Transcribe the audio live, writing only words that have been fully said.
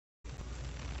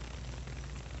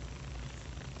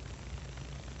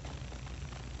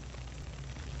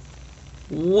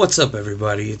What's up,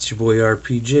 everybody? It's your boy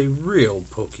RPJ, Real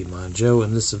Pokemon Joe,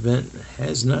 and this event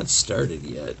has not started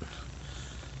yet.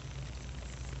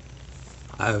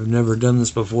 I've never done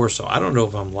this before, so I don't know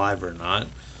if I'm live or not,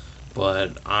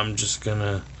 but I'm just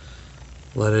gonna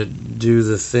let it do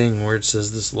the thing where it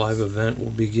says this live event will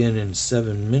begin in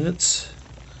 7 minutes.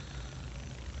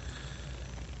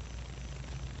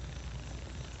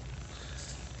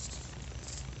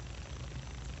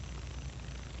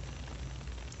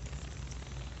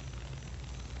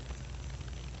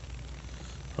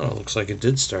 Oh, it looks like it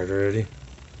did start already.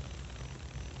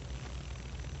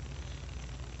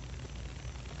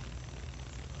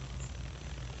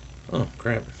 Oh,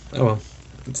 crap. Oh well,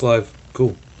 it's live.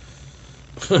 Cool.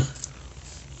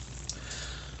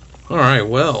 Alright,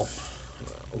 well,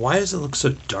 why does it look so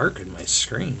dark in my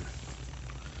screen?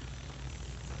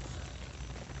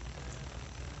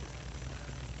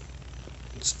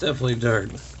 It's definitely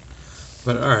dark.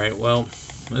 But alright, well,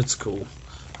 that's cool.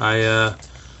 I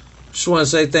just want to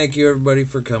say thank you, everybody,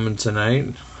 for coming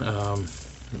tonight.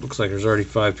 It looks like there's already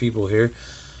 5 people here.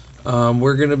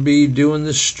 We're going to be doing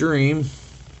this stream,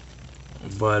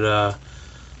 but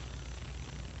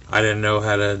I didn't know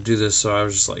how to do this, so I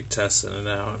was just like testing it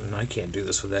out, and I can't do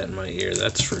this with that in my ear.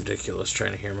 That's ridiculous,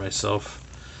 trying to hear myself.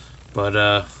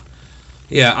 But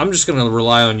yeah, I'm just going to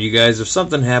rely on you guys. If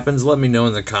something happens, let me know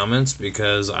in the comments,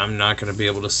 because I'm not going to be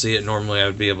able to see it. Normally I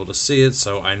would be able to see it,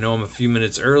 so I know I'm a few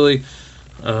minutes early.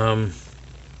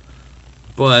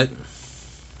 But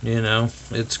you know,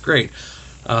 it's great.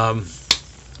 I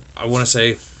want to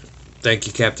say thank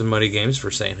you, Captain Muddy Games, for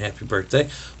saying happy birthday.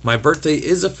 My birthday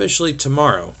is officially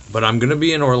tomorrow, but I'm going to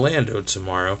be in Orlando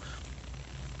tomorrow,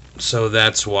 so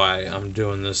that's why I'm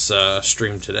doing this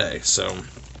stream today. So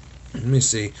let me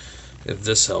see if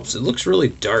this helps. It looks really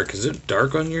dark. Is it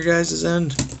dark on your guys'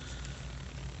 end?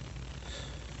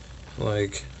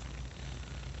 Like,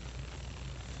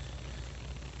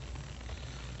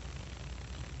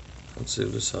 let's see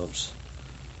if this helps.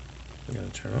 I'm gonna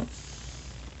turn up.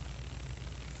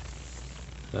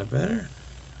 Is that better?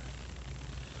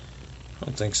 I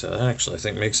don't think so. That actually, I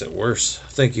think, makes it worse.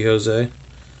 Thank you, Jose.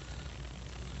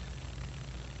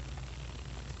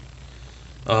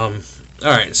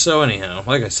 Alright, so anyhow,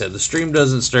 like I said, the stream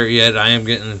doesn't start yet. I am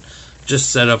getting just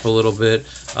set up a little bit.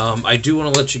 I do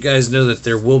want to let you guys know that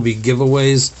there will be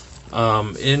giveaways.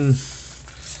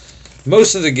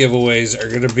 Most of the giveaways are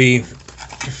going to be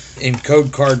in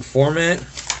code card format.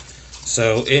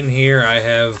 So in here I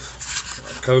have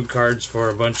code cards for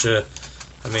a bunch of,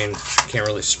 I mean, can't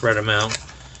really spread them out,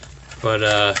 but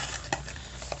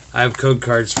I have code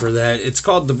cards for that. It's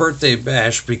called the Birthday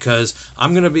Bash because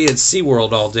I'm going to be at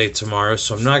SeaWorld all day tomorrow,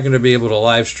 so I'm not going to be able to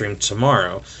live stream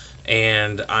tomorrow.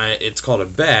 And it's called a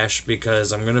bash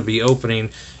because I'm going to be opening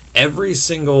every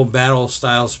single Battle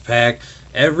Styles pack,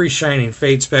 every Shining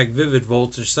Fates pack, Vivid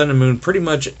Voltage, Sun and Moon, pretty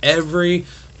much every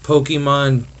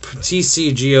Pokemon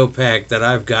TCGO pack that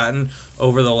I've gotten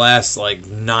over the last like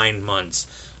 9 months.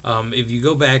 If you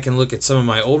go back and look at some of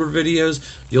my older videos,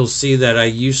 you'll see that I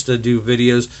used to do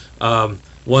videos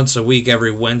once a week.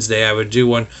 Every Wednesday I would do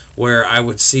one where I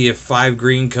would see if 5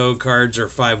 green code cards or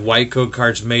 5 white code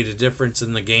cards made a difference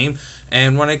in the game.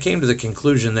 And when I came to the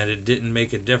conclusion that it didn't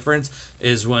make a difference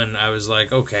is when I was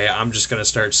like, okay, I'm just going to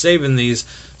start saving these.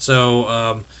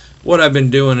 So what I've been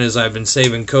doing is I've been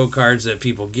saving code cards that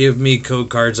people give me,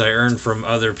 code cards I earn from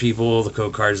other people, the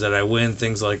code cards that I win,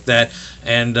 things like that.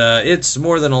 And it's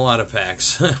more than a lot of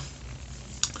packs.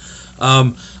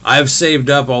 I've saved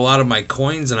up a lot of my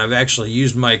coins, and I've actually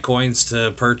used my coins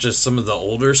to purchase some of the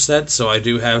older sets. So I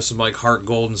do have some like Heart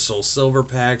Gold and Soul Silver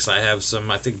packs. I have some,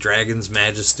 I think, Dragon's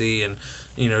Majesty, and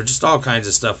you know, just all kinds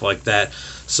of stuff like that.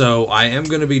 So I am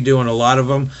going to be doing a lot of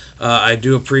them. I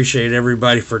do appreciate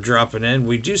everybody for dropping in.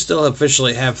 We do still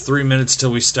officially have 3 minutes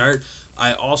till we start.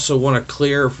 I also want to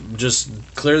clear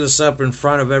this up in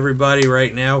front of everybody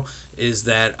right now, is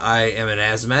that I am an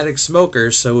asthmatic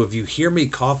smoker, so if you hear me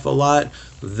cough a lot,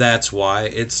 that's why.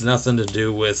 It's nothing to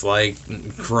do with like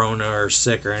corona or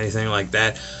sick or anything like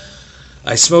that.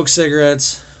 I smoke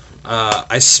cigarettes,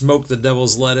 I smoke the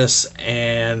devil's lettuce,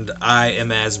 and I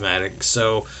am asthmatic,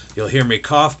 so you'll hear me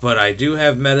cough, but I do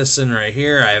have medicine right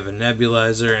here. I have a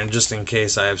nebulizer, and just in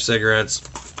case I have cigarettes.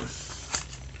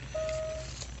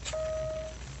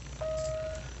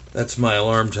 That's my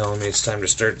alarm telling me it's time to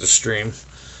start the stream.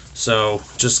 So,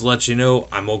 just to let you know,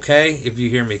 I'm okay. If you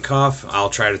hear me cough, I'll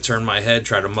try to turn my head,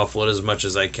 try to muffle it as much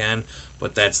as I can,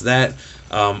 but that's that.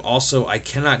 Also, I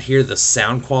cannot hear the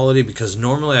sound quality because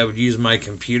normally I would use my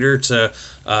computer to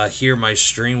hear my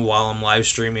stream while I'm live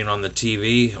streaming on the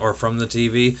TV or from the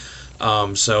TV.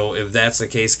 So if that's the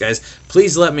case, guys,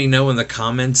 please let me know in the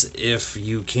comments if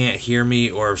you can't hear me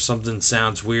or if something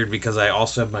sounds weird, because I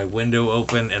also have my window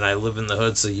open and I live in the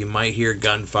hood, so you might hear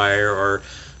gunfire or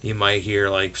you might hear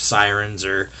like sirens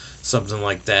or something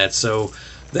like that. So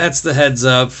that's the heads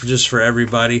up just for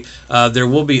everybody. There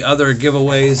will be other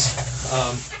giveaways,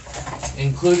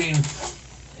 including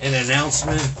an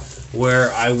announcement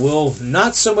where I will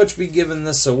not so much be giving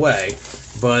this away,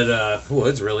 but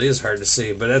it really is hard to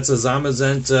see. But that's a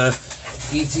Zamazenta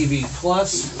ETB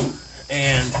Plus,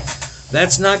 and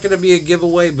that's not going to be a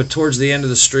giveaway. But towards the end of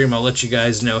the stream, I'll let you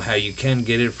guys know how you can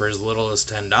get it for as little as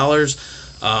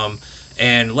 $10.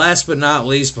 And last but not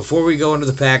least, before we go into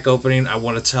the pack opening, I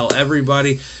want to tell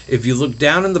everybody, if you look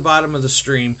down in the bottom of the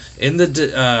stream, in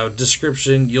the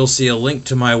description, you'll see a link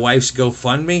to my wife's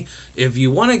GoFundMe. If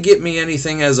you want to get me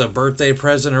anything as a birthday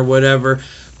present or whatever,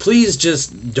 please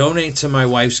just donate to my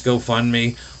wife's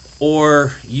GoFundMe,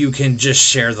 or you can just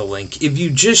share the link. If you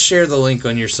just share the link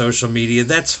on your social media,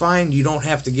 that's fine. You don't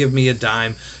have to give me a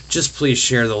dime. Just please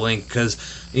share the link, because,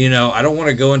 you know, I don't want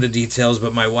to go into details,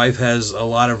 but my wife has a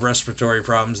lot of respiratory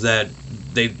problems that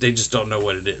they just don't know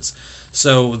what it is.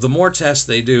 So the more tests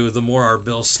they do, the more our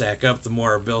bills stack up. The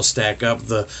more our bills stack up,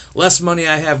 the less money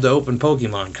I have to open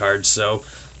Pokemon cards. So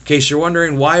in case you're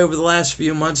wondering why over the last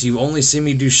few months you only see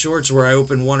me do shorts where I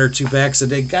open 1 or 2 packs a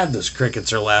day, God, those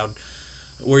crickets are loud,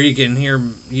 where you can hear,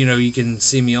 you know, you can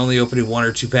see me only opening 1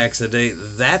 or 2 packs a day,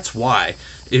 that's why.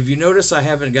 If you notice I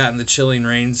haven't gotten the Chilling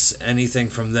Reigns, anything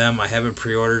from them, I haven't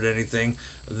pre-ordered anything,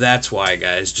 that's why,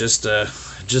 guys. Just a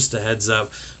heads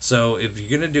up. So if you're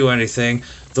going to do anything,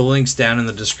 the link's down in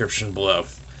the description below.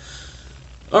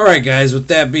 Alright, guys, with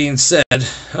that being said,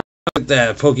 look at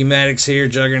that, Pokematics here,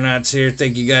 Juggernaut's here.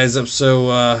 Thank you guys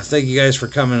thank you guys for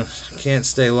coming. Can't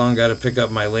stay long, got to pick up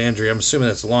my laundry. I'm assuming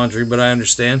that's laundry, but I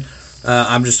understand.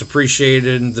 I'm just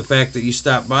appreciating the fact that you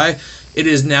stopped by. It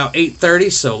is now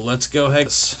 8:30, so let's go ahead.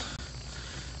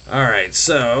 Alright,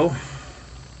 so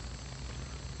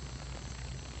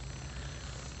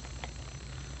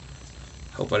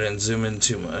hope I didn't zoom in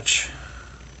too much.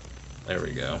 There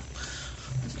we go.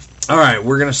 Alright,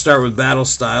 we're going to start with battle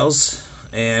styles,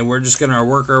 and we're just going to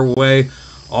work our way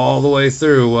all the way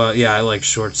through. Yeah, I like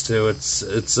shorts too.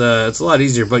 It's a lot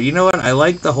easier, but you know what? I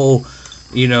like the whole,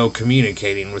 you know,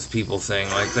 communicating with people thing.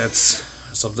 Like, that's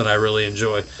something I really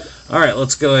enjoy. Alright,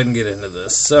 let's go ahead and get into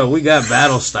this. So, we got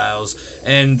battle styles,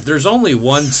 and there's only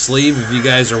one sleeve if you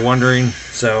guys are wondering,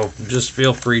 so just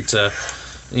feel free to,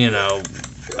 you know,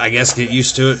 I guess get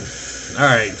used to it.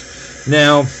 Alright,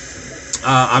 now,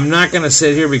 I'm not going to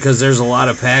sit here because there's a lot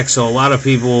of packs, so a lot of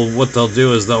people, what they'll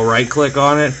do is they'll right-click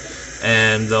on it,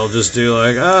 and they'll just do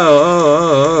like,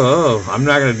 oh. I'm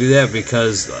not going to do that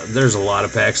because there's a lot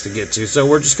of packs to get to. So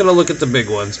we're just going to look at the big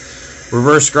ones.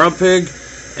 Reverse Grumpig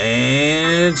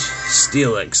and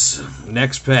Steelix.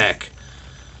 Next pack.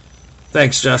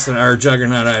 Thanks, Justin, or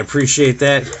Juggernaut. I appreciate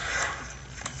that.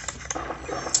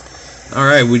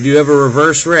 Alright, we do have a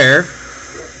reverse rare.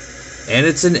 And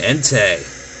it's an Entei.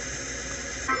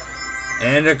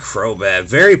 And a Crobat.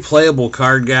 Very playable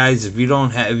card, guys. If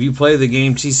you play the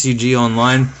game TCGO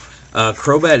online,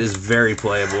 Crobat is very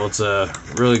playable. It's a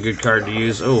really good card to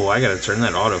use. Oh, I gotta turn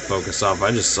that autofocus off.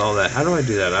 I just saw that. How do I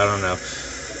do that? I don't know.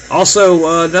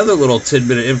 Also, another little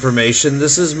tidbit of information.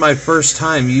 This is my first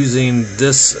time using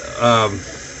this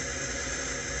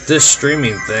this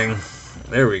streaming thing.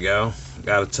 There we go.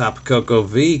 Got a Tapu Koko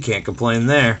V. Can't complain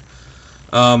there.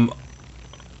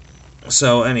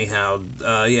 So anyhow,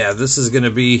 yeah, this is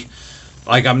gonna be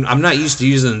like I'm not used to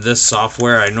using this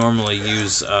software. I normally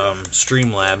use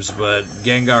Streamlabs, but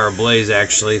Gengar Blaze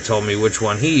actually told me which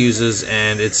one he uses,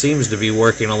 and it seems to be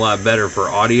working a lot better for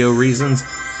audio reasons,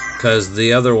 because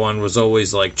the other one was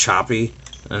always like choppy,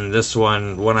 and this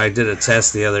one, when I did a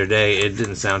test the other day, it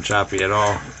didn't sound choppy at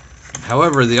all.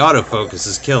 However, the autofocus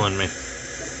is killing me.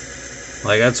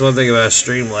 Like, that's one thing about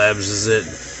Streamlabs, is it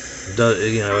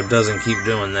doesn't keep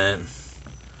doing that.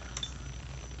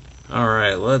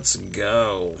 Alright, let's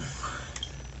go.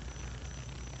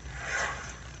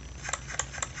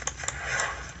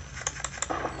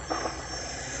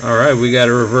 Alright, we got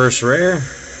a reverse rare.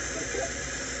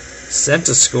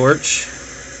 Scentiscorch.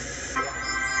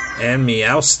 And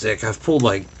Meowstic. I've pulled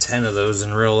like 10 of those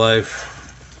in real life.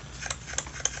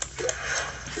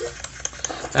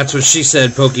 That's what she said,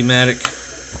 Pokematic.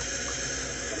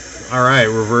 Alright,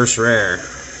 reverse rare.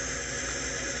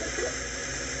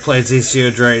 Play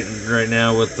TCGO right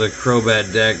now with the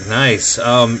Crobat deck. Nice.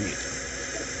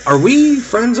 Are we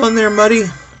friends on there, Muddy?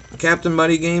 Captain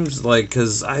Muddy Games? Like,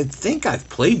 cause I think I've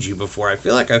played you before. I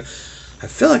feel like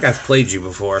I've played you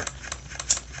before.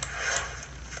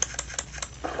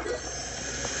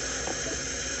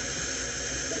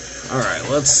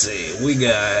 let's see. We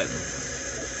got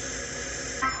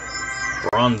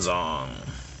Bronzong.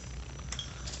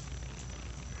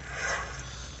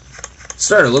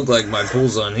 Starting to look like my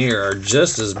pulls on here are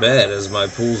just as bad as my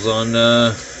pulls on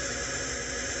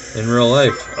in real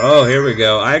life. Oh, here we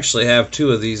go. I actually have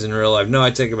 2 of these in real life. No,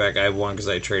 I take it back. I have 1 because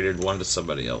I traded 1 to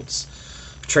somebody else.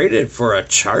 Traded for a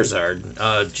Charizard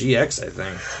GX, I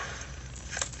think.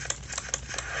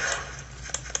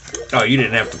 Oh, you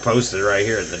didn't have to post it right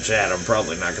here in the chat. I'm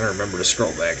probably not going to remember to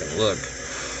scroll back and look.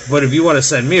 But if you want to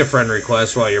send me a friend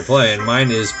request while you're playing, mine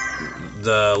is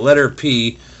the letter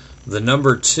P, the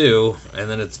number 2, and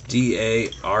then it's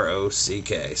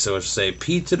D-A-R-O-C-K. So it's say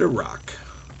P to the rock.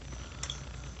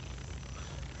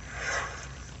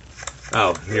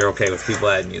 Oh, you're okay with people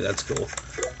adding you. That's cool.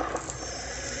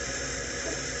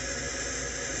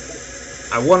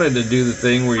 I wanted to do the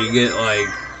thing where you get, like,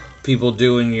 people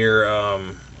doing your,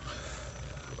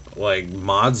 like,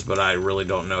 mods, but I really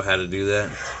don't know how to do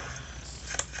that.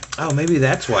 Oh, maybe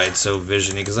that's why it's so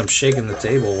visiony, because I'm shaking the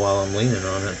table while I'm leaning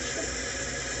on it.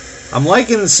 I'm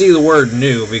liking to see the word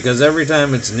new, because every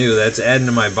time it's new, that's adding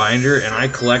to my binder, and I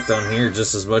collect on here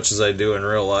just as much as I do in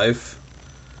real life.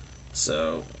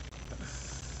 So...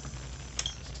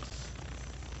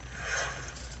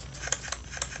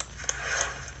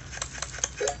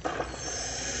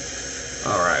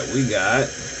 Alright, we got...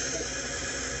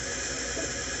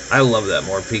 I love that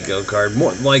Morpeko card.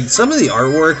 More, like, some of the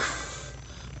artwork...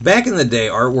 Back in the day,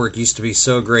 artwork used to be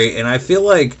so great, and I feel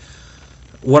like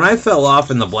when I fell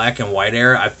off in the black and white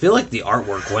era, I feel like the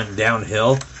artwork went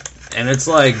downhill. And it's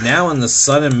like, now in the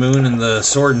Sun and Moon and the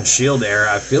Sword and Shield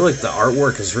era, I feel like the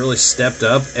artwork has really stepped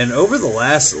up. And over the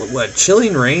last, what,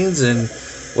 Chilling Reigns and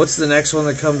what's the next one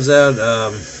that comes out?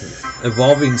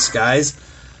 Evolving Skies.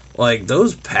 Like,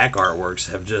 those pack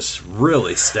artworks have just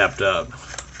really stepped up.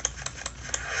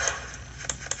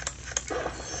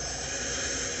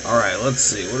 Alright, let's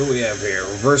see. What do we have here?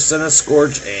 Reverse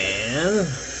Scorch and...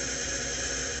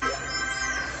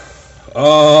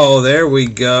 Oh, there we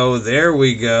go. There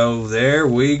we go. There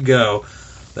we go.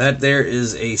 That there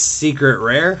is a secret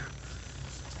rare.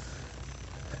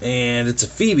 And it's a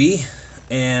Phoebe.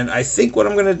 And I think what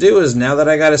I'm going to do is, now that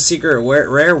I got a secret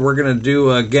rare, we're going to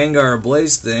do a Gengar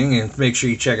Ablaze thing. And make sure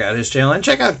you check out his channel. And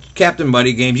check out Captain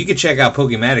Buddy Games. You can check out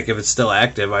Pokematic if it's still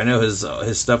active. I know his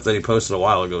stuff that he posted a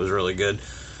while ago was really good.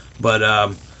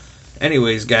 But,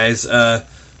 anyways, guys,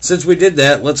 since we did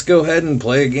that, let's go ahead and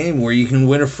play a game where you can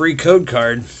win a free code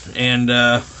card. And,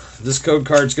 this code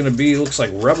card's going to be, looks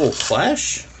like Rebel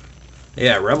Clash?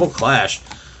 Yeah, Rebel Clash.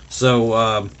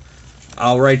 So,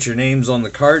 I'll write your names on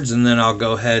the cards, and then I'll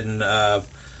go ahead and,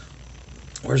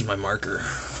 where's my marker?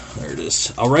 There it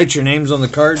is. I'll write your names on the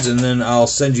cards, and then I'll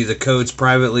send you the codes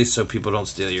privately so people don't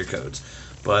steal your codes.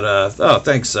 But, oh,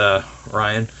 thanks,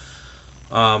 Ryan.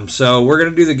 So we're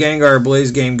going to do the Gengar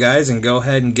Blaze game, guys, and go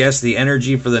ahead and guess the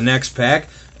energy for the next pack,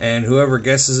 and whoever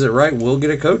guesses it right will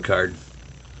get a code card.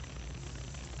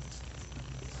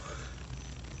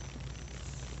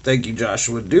 Thank you,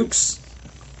 Joshua Dukes.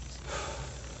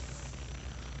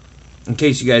 In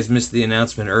case you guys missed the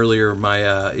announcement earlier,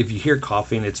 my if you hear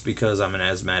coughing, it's because I'm an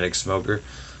asthmatic smoker.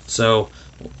 So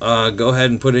go ahead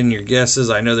and put in your guesses.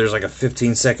 I know there's like a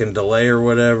 15-second delay or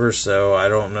whatever, so I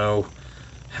don't know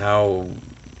how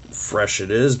fresh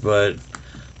it is, but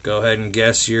go ahead and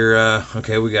guess your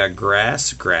okay, we got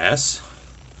grass.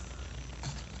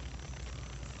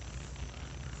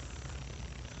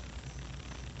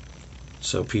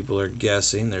 So people are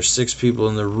guessing. There's 6 people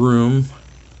in the room.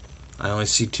 I only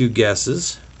see 2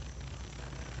 guesses.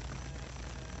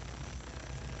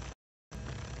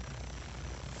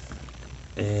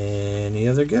 Any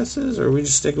other guesses, or are we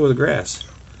just sticking with grass?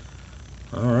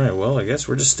 Alright, well, I guess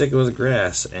we're just sticking with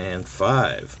grass. And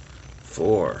 5,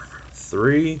 4,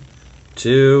 3,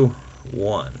 2,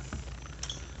 1.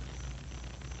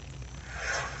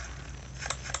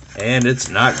 And it's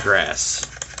not grass.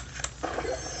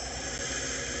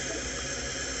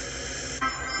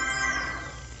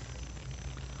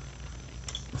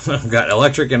 I've got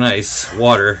electric and ice,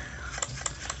 water.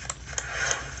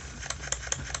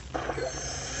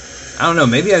 I don't know,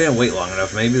 maybe I didn't wait long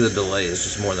enough. Maybe the delay is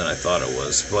just more than I thought it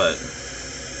was, but...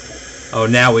 Oh,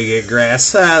 now we get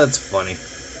grass. Ah, that's funny.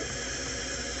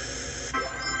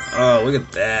 Oh, look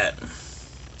at that.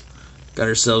 Got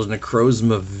ourselves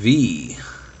Necrozma V.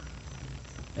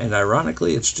 And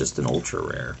ironically, it's just an ultra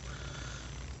rare.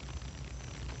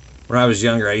 When I was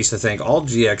younger, I used to think all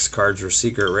GX cards were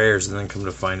secret rares, and then come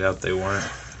to find out they weren't.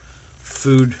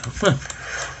 Food.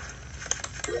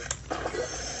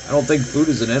 I don't think food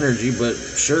is an energy, but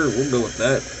sure, we'll go with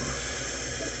that.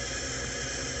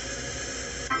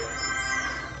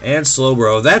 And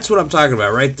Slowbro. That's what I'm talking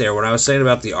about right there. When I was saying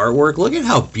about the artwork, look at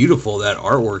how beautiful that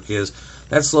artwork is.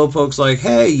 That Slowpoke's like,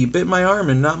 hey, you bit my arm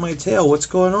and not my tail. What's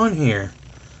going on here?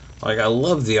 Like, I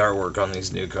love the artwork on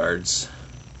these new cards.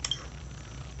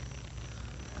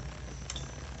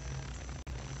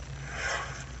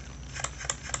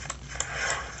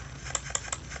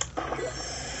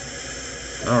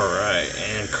 Alright,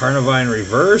 and Carnivine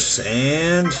Reverse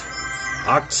and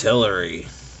Octillery.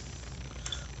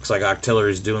 Looks like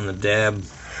Octillery's doing the dab.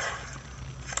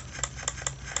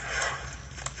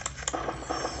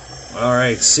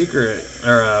 Alright, secret,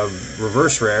 or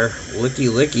reverse rare, Licky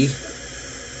Licky.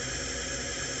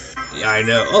 Yeah, I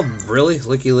know. Oh, really?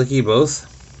 Licky Licky both?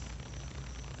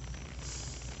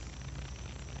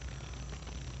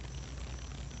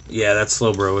 Yeah, that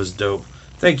Slowbro is dope.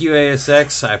 Thank you,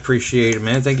 ASX. I appreciate it,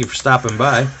 man. Thank you for stopping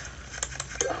by.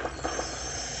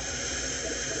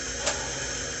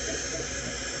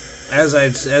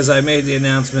 As I made the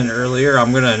announcement earlier,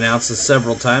 I'm going to announce this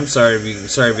several times. Sorry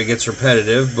if it gets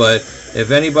repetitive, but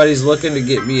if anybody's looking to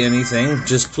get me anything,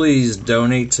 just please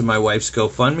donate to my wife's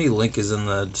GoFundMe. Link is in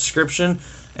the description.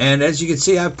 And as you can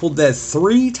see, I pulled that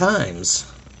 3 times.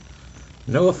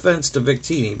 No offense to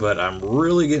Victini, but I'm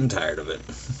really getting tired of it.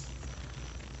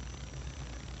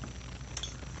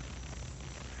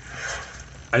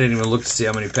 I didn't even look to see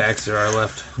how many packs there are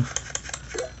left.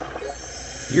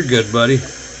 You're good, buddy.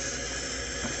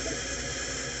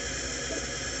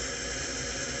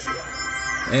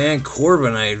 And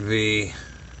Corbinite V.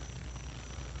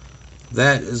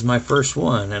 That is my first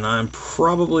one, and I'm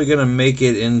probably gonna make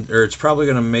it in, or it's probably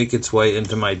gonna make its way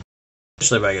into my,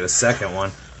 especially if I get a second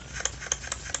one.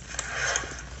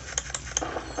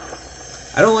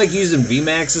 I don't like using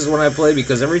VMAXs when I play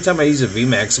because every time I use a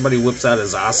VMAX, somebody whips out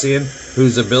his Zacian,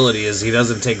 whose ability is he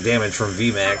doesn't take damage from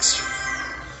VMAX.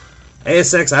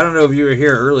 ASX, I don't know if you were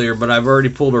here earlier, but I've already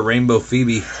pulled a Rainbow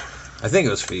Phoebe. I think it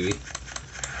was Phoebe.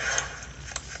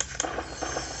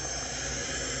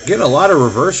 Getting a lot of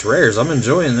reverse rares. I'm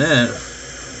enjoying that.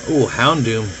 Ooh,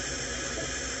 Houndoom.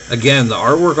 Again, the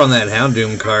artwork on that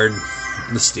Houndoom card,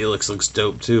 the Steelix looks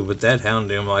dope too, but that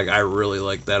Houndoom, like, I really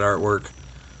like that artwork.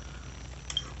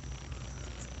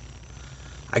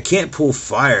 I can't pull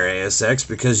fire, ASX,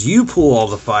 because you pull all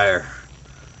the fire.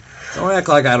 Don't act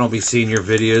like I don't be seeing your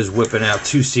videos whipping out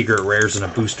 2 secret rares in a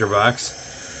booster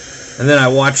box. And then I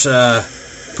watch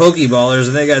Pokeballers,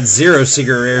 and they got 0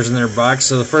 secret rares in their box,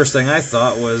 so the first thing I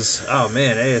thought was, oh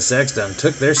man, ASX done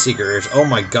took their secret rares. Oh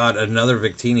my god, another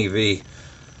Victini V.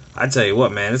 I tell you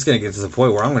what, man, it's going to get to the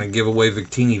point where I'm going to give away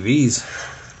Victini Vs.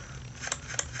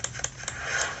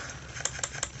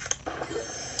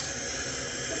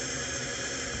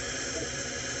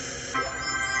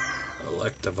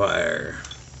 Electivire.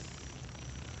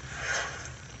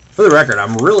 For the record,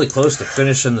 I'm really close to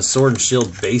finishing the Sword and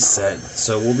Shield base set,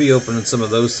 so we'll be opening some of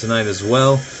those tonight as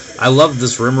well. I love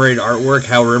this Rimraid artwork,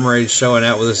 how Rimraid's showing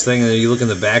out with this thing, and then you look in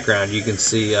the background, you can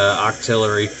see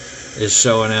Octillery is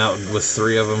showing out with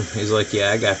 3 of them. He's like,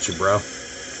 yeah, I got you, bro.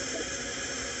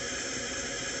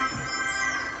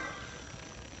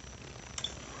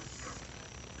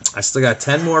 I still got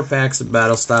 10 more packs of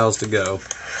Battle Styles to go.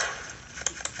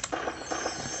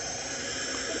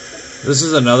 This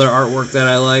is another artwork that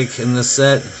I like in this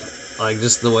set. Like,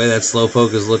 just the way that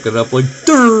Slowpoke is looking up like,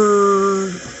 Durr!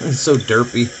 It's so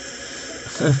derpy.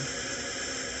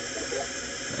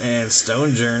 And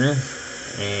Stonejourner.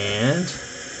 And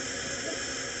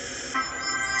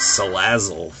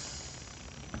Salazzle.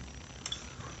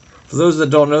 For those that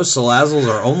don't know, Salazzles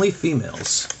are only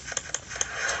females.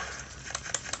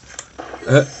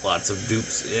 Lots of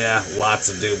dupes. Yeah, lots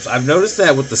of dupes. I've noticed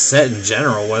that with the set in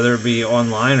general, whether it be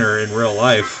online or in real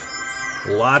life.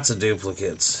 Lots of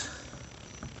duplicates.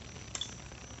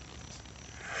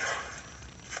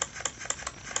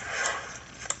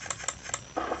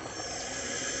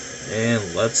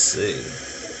 And let's see.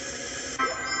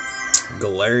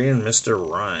 Galarian Mr.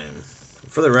 Rhyme.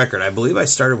 For the record, I believe I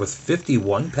started with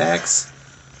 51 packs.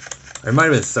 Or it might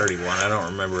have been 31, I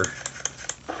don't remember.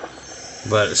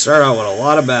 But it started out with a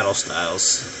lot of Battle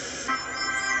Styles.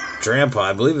 Drampa,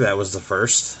 I believe that was the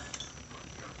first.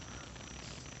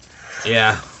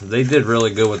 Yeah, they did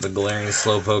really good with the Galarian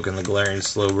Slowpoke and the Galarian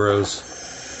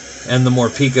Slowbros. And the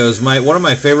Morpekos. One of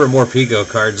my favorite Morpeko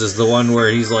cards is the one where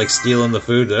he's like stealing the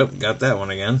food. Oh, got that one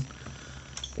again.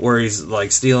 Where he's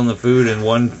like stealing the food and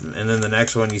then the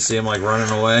next one you see him like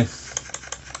running away.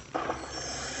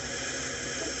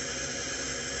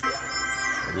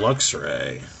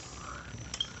 Luxray.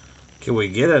 Can we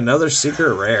get another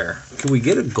secret rare? Can we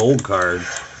get a gold card?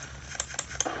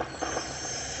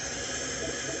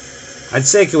 I'd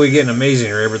say can we get an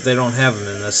amazing rare, but they don't have them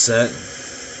in this set.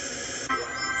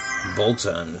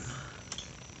 Bolton.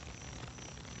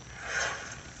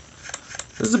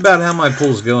 This is about how my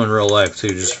pools go in real life, too,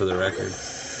 just for the record.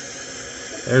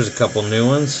 There's a couple new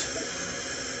ones.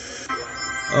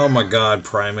 Oh my god,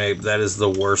 Primeape. That is the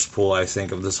worst pool, I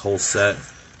think, of this whole set.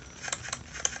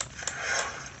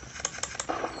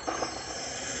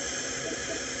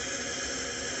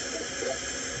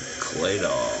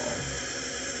 Claydol.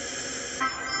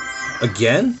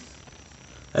 Again?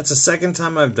 That's the second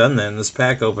time I've done that in this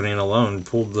pack opening alone.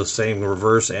 Pulled the same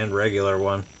reverse and regular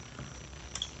one.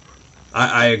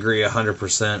 I agree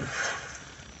 100%.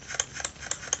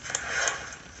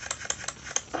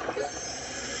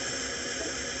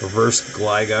 Reverse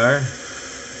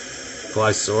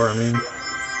Glysaur, I mean.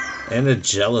 And a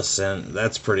Jellicent.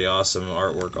 That's pretty awesome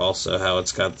artwork also, how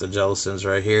it's got the Jellicents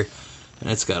right here. And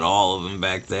it's got all of them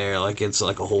back there, like it's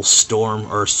like a whole storm,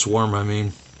 or swarm, I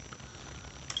mean.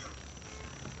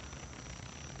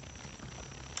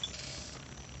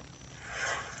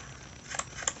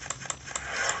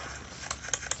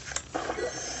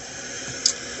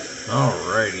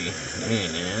 Alrighty,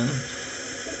 and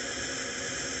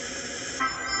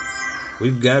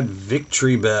we've got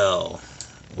Victory Bell,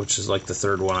 which is like the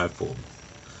third one I've pulled.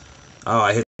 Oh,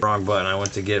 I hit the wrong button. I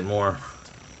went to get more.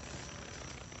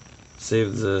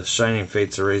 Save the Shining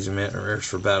Fates Erasement rares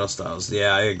for battle styles.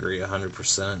 Yeah, I agree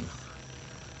 100%.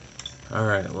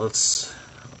 Alright, let's...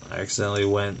 I accidentally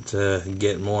went to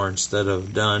get more instead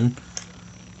of done.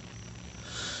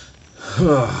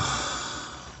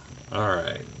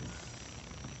 Alright.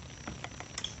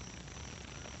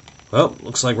 Well,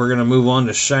 looks like we're going to move on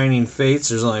to Shining Fates.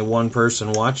 There's only one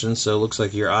person watching, so it looks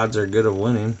like your odds are good of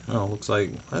winning. Oh, looks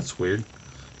like... That's weird.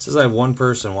 It says I have one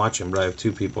person watching, but I have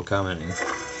two people commenting.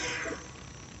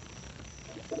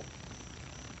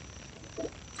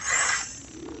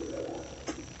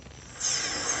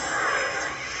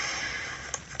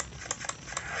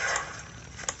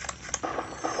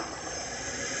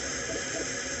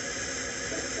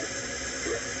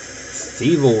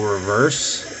 Evil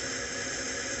Reverse.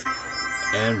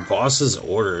 And Boss's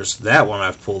Orders. That one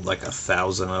I've pulled like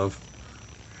 1,000 of.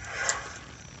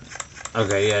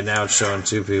 Okay, yeah, now it's showing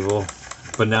 2 people.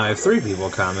 But now I have 3 people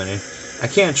commenting. I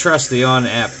can't trust the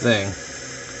on-app thing.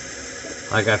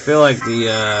 Like, I feel like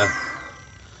the,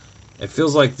 it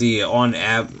feels like the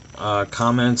on-app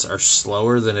comments are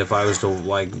slower than if I was to,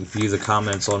 like, view the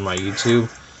comments on my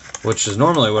YouTube. Which is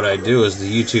normally what I do is the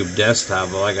YouTube desktop.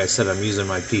 But like I said, I'm using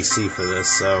my PC for this,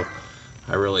 so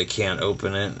I really can't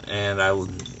open it. And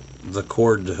the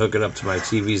cord to hook it up to my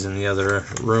TV's in the other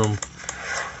room.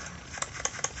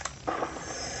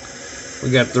 We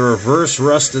got the Reverse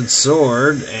Rusted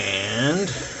Sword, and...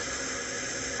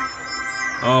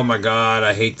 oh my god,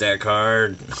 I hate that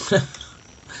card.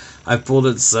 I've pulled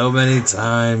it so many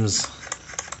times.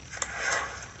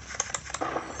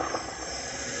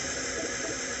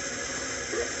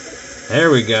 There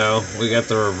we go. We got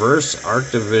the Reverse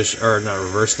Arctivish, or not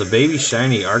Reverse, the Baby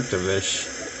Shiny Arctivish.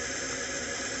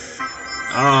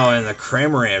 Oh, and the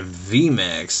Cramorant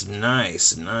VMAX.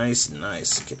 Nice, nice,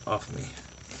 nice. Get off me.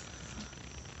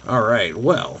 Alright,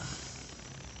 well.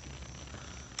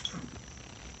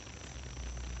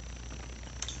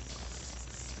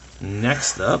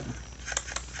 Next up.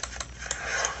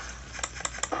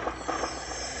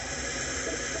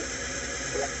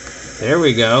 There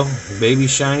we go. Baby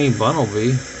Shiny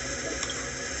Bunnelby.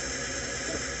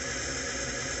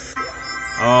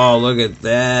 Oh, look at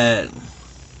that.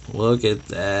 Look at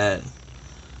that.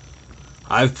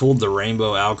 I've pulled the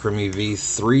Rainbow Alchemy V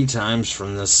 3 times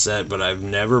from this set, but I've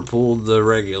never pulled the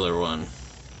regular one.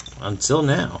 Until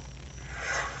now.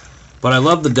 But I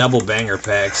love the double banger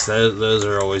packs. Those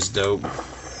are always dope.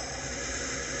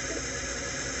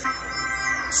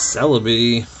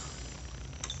 Celebi.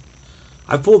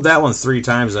 I pulled that one 3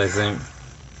 times, I think.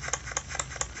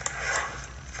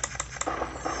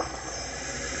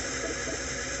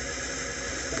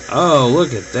 Oh,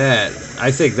 look at that.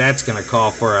 I think that's going to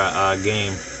call for a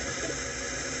game.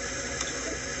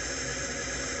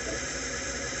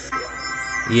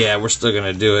 Yeah, we're still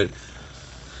going to do it.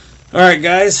 Alright,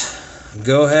 guys.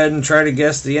 Go ahead and try to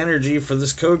guess the energy for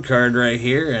this code card right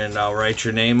here, and I'll write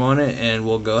your name on it, and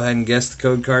we'll go ahead and guess the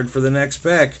code card for the next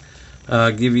pack.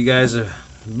 Give you guys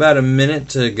about a minute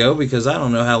to go, because I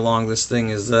don't know how long this thing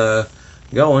is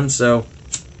going, so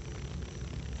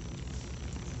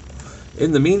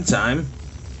in the meantime,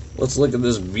 let's look at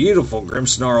this beautiful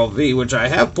Grimmsnarl V, which I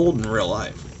have pulled in real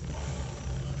life.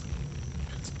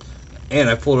 And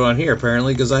I pulled it on here,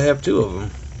 apparently, because I have 2 of them.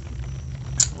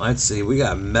 Let's see, we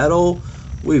got Metal,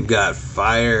 we've got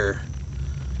Fire,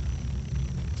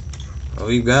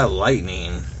 we've got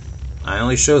Lightning. I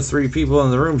only show 3 people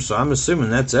in the room, so I'm assuming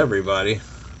that's everybody.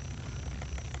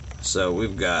 So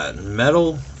we've got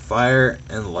metal, fire,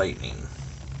 and lightning.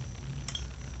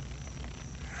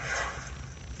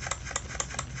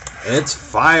 It's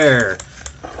fire!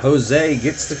 Jose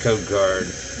gets the code card.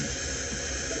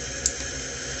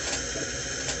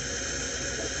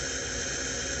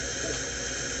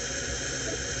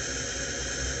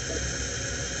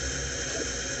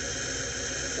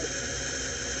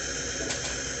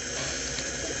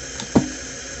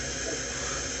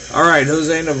 Alright,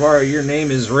 Jose Navarro, your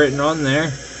name is written on there.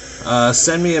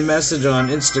 Send me a message on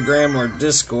Instagram or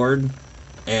Discord,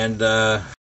 and go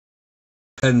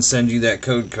ahead and send you that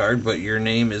code card, but your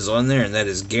name is on there, and that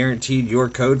is guaranteed your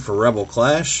code for Rebel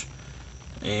Clash.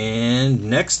 And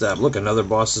next up, look, another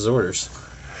Boss's Orders.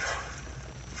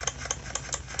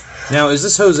 Now, is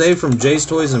this Jose from Jay's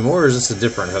Toys and More, or is this a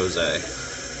different Jose?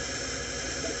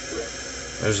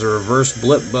 There's a reverse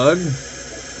blip bug,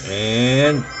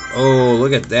 and oh,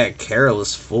 look at that,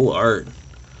 Careless full art.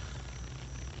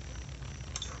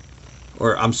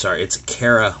 Or, I'm sorry, it's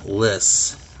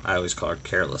Careless. I always call her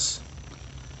Careless.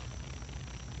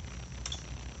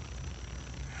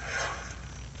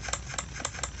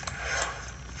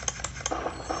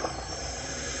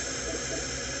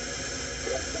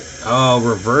 Oh,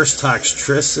 reverse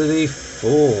Toxtricity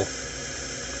full.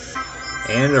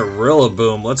 And a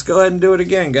Rillaboom. Let's go ahead and do it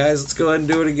again, guys. Let's go ahead and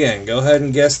do it again. Go ahead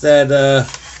and guess that,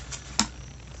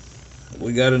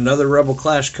 we got another Rebel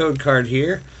Clash code card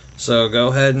here. So go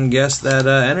ahead and guess that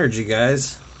energy,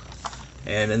 guys.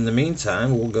 And in the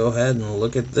meantime, we'll go ahead and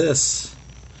look at this.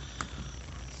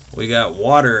 We got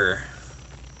water.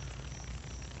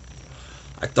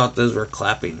 I thought those were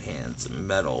clapping hands.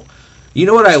 Metal. You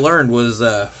know what I learned was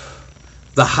the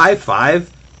high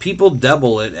five, people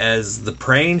double it as the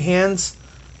praying hands.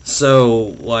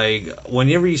 So, like,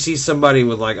 whenever you see somebody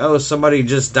with, like, oh, somebody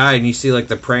just died, and you see, like,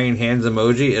 the praying hands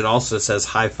emoji, it also says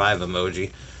high five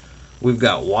emoji. We've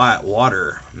got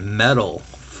water, metal,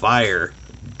 fire,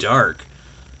 dark.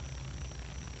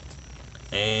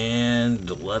 And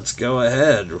let's go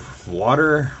ahead.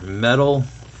 Water, metal,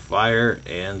 fire,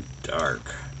 and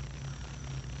dark.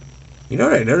 You know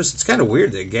what I noticed? It's kind of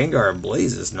weird that Gengar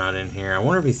Ablaze is not in here. I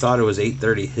wonder if he thought it was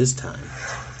 8:30 his time.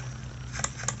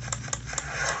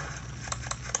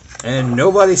 And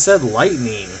nobody said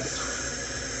lightning.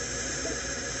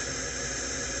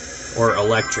 Or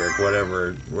electric,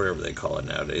 whatever they call it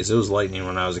nowadays. It was lightning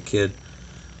when I was a kid.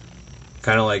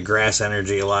 Kind of like grass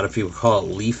energy. A lot of people call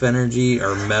it leaf energy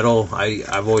or metal.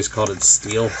 I've always called it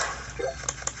steel.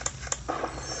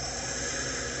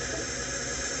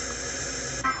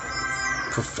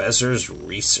 Professor's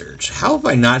Research. How have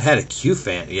I not had a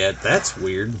Q-Fant yet? That's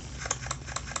weird.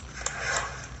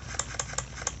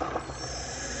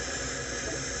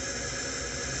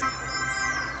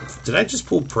 Did I just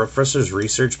pull Professor's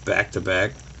Research back to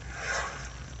back?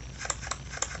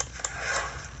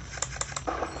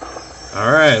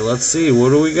 Alright, let's see. What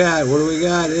do we got? What do we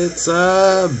got? It's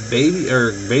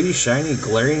Baby Shiny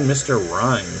Glaring Mr.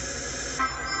 Rhyme.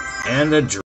 And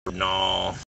a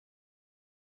Dreadnought.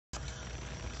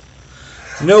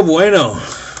 No bueno.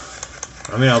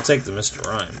 I mean, I'll take the Mr.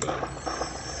 Rhyme, but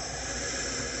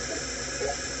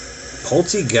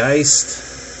Poltegeist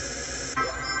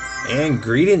and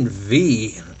Greedent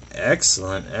V.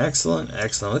 Excellent, excellent,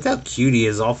 excellent. Look how cute he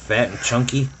is, all fat and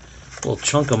chunky. Little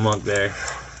chunk-a-monk there.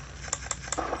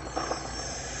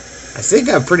 I think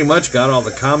I've pretty much got all the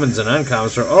commons and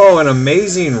uncommons for. Oh, an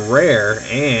amazing rare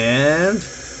and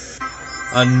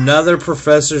another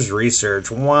Professor's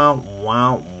Research. Wow,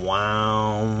 wow,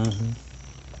 wow.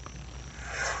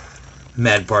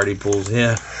 Mad Party pulls,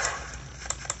 yeah.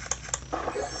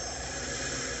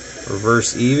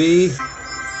 Reverse Eevee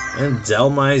and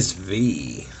Delmise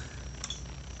V.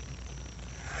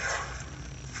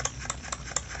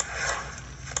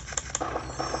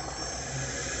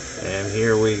 And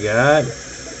here we got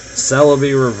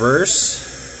Celebi Reverse.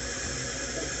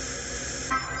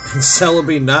 And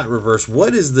Celebi not reverse.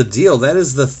 What is the deal? That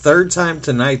is the third time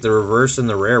tonight the reverse and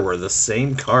the rare were the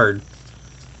same card.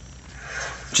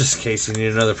 Just in case you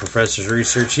need another Professor's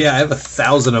Research. Yeah, I have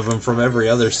 1,000 of them from every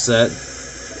other set.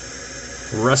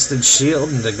 Rusted Shield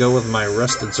and to go with my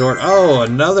Rusted Sword. Oh,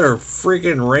 another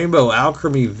freaking Rainbow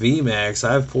Alchemy VMAX.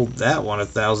 I've pulled that one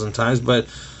 1,000 times, but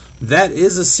that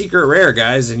is a secret rare,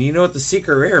 guys. And you know what the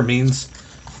secret rare means?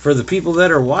 For the people that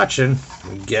are watching,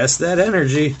 guess that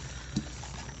energy.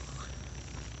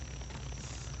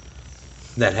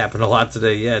 That happened a lot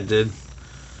today. Yeah, it did.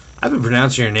 I've been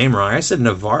pronouncing your name wrong. I said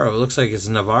Navarro. It looks like it's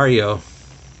Navario.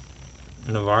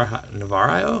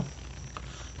 Navarro?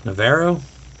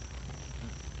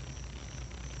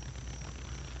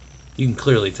 You can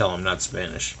clearly tell I'm not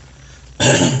Spanish.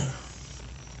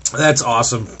 That's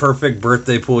awesome. Perfect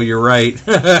birthday pool, you're right.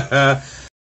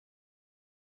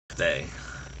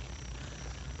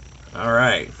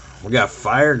 Alright. We got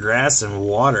fire, grass, and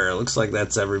water. It looks like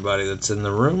that's everybody that's in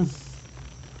the room.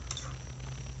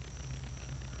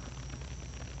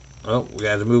 Oh, we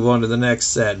got to move on to the next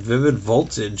set. Vivid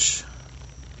Voltage.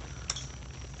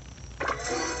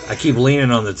 I keep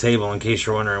leaning on the table in case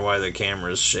you're wondering why the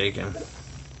camera is shaking.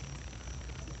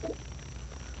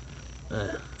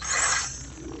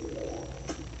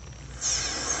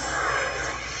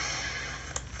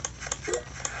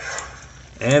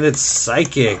 And it's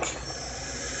Psychic.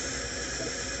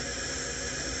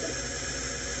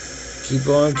 Keep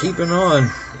on keeping on.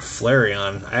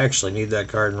 Flareon. I actually need that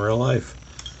card in real life.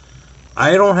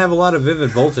 I don't have a lot of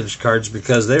Vivid Voltage cards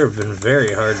because they have been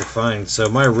very hard to find. So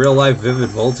my real life Vivid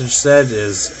Voltage set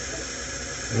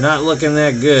is not looking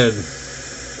that good.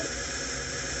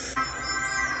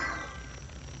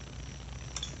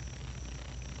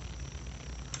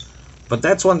 But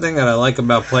that's one thing that I like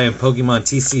about playing Pokemon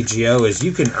TCGO is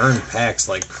you can earn packs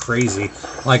like crazy.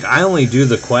 Like, I only do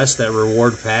the quests that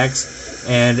reward packs,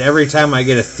 and every time I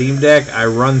get a theme deck, I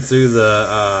run through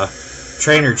the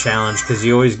trainer challenge, because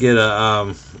you always get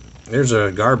a, there's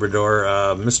a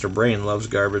Garbodor. Mr. Brain loves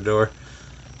Garbodor.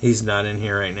 He's not in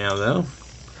here right now, though.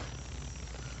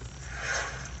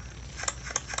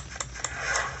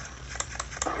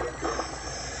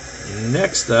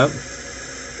 Next up,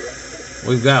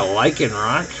 we've got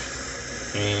Lycanroc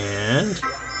and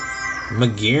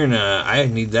Magearna. I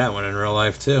need that one in real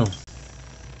life too.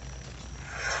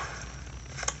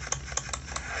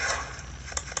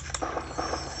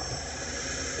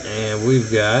 And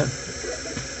we've got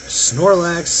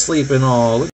Snorlax, Sleeping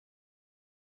All,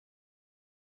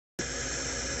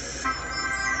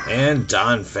 and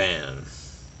Donphan.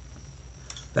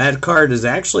 That card is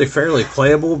actually fairly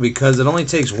playable because it only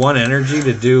takes 1 energy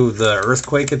to do the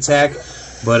Earthquake attack,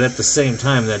 but at the same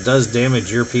time that does damage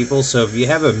your people. So if you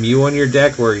have a Mew on your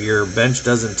deck where your bench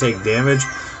doesn't take damage,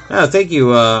 thank you,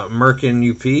 Merkin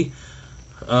UP.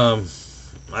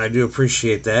 I do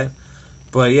appreciate that.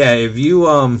 But yeah, if you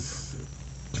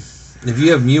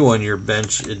have Mew on your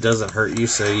bench, it doesn't hurt you,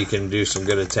 so you can do some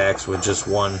good attacks with just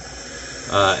 1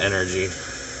 energy.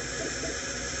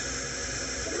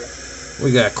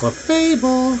 We got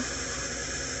Clefable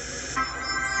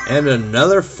and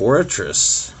another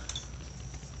Fortress.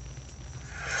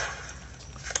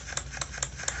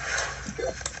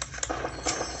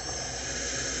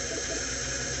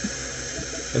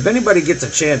 If anybody gets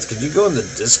a chance, could you go in the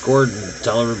Discord and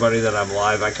tell everybody that I'm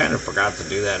live? I kind of forgot to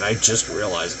do that, and I just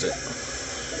realized it.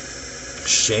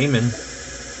 Shaman.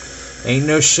 Ain't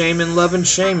no shame in loving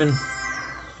Shaman.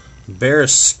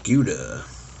 Barraskewda.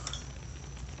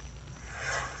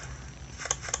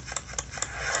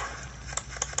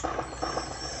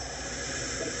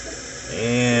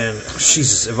 And,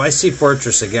 Jesus, if I see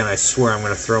Fortress again, I swear I'm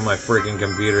going to throw my freaking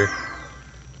computer.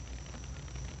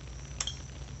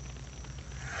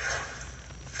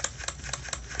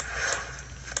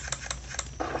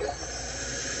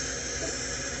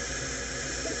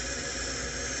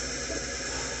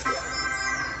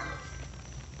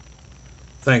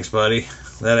 Thanks, buddy.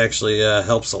 That actually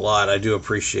helps a lot. I do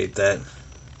appreciate that.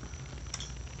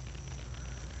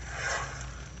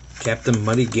 Captain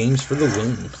Muddy Games for the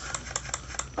win.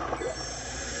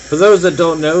 For those that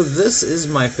don't know, this is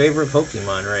my favorite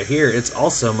Pokemon right here. It's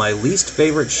also my least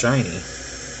favorite shiny.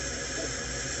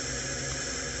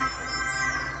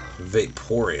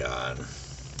 Vaporeon.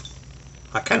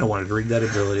 I kind of wanted to read that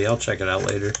ability. I'll check it out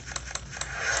later.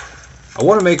 I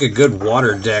want to make a good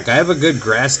water deck. I have a good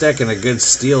grass deck and a good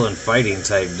steel and fighting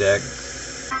type deck.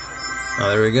 Oh,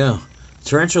 there we go.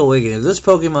 Torrential Awakening. If this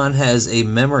Pokemon has a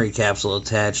memory capsule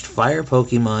attached, fire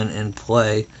Pokemon in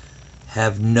play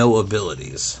have no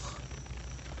abilities.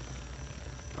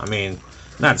 I mean,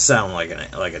 not to sound like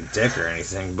a dick or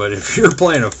anything, but if you're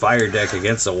playing a fire deck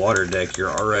against a water deck,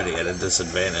 you're already at a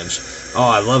disadvantage. Oh,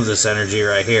 I love this energy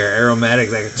right here. Aromatic,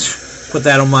 put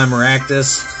that on my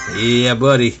Maractus. Yeah,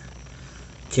 buddy.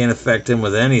 Can't affect him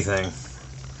with anything.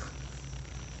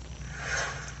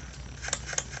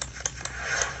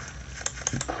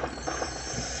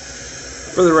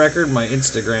 For the record, my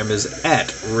Instagram is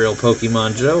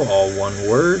 @RealPokemonJoe, all one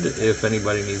word, if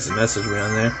anybody needs to message me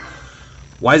on there.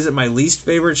 Why is it my least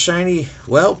favorite shiny?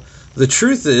 Well, the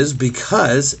truth is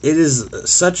because it is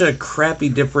such a crappy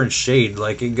different shade.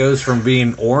 Like, it goes from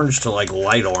being orange to like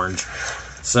light orange.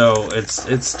 So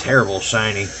it's terrible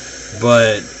shiny.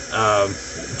 But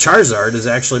Charizard is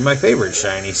actually my favorite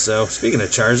shiny. So speaking of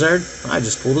Charizard, I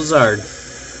just pulled a Zard.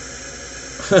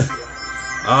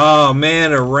 Oh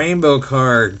man, a rainbow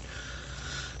card.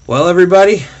 Well,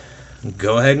 everybody,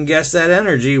 go ahead and guess that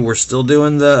energy. We're still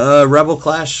doing the Rebel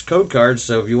Clash code cards,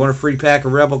 so if you want a free pack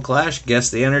of Rebel Clash, guess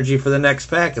the energy for the next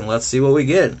pack, and let's see what we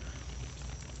get.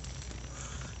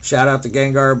 Shout out to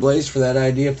Gengar Blaze for that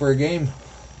idea for a game.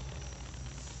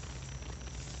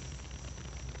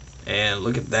 And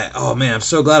look at that. Oh man, I'm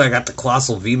so glad I got the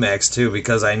Colossal VMAX too,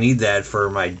 because I need that for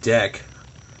my deck.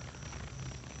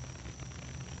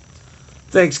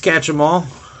 Thanks, Catch 'em all.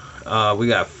 We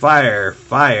got fire,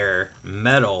 fire,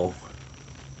 metal.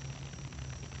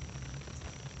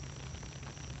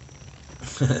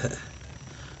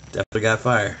 Definitely got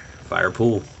fire. Fire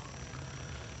pool.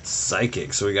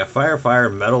 Psychic. So we got fire, fire,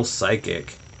 metal,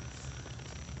 psychic.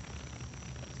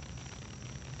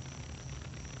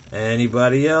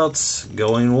 Anybody else?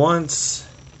 Going once.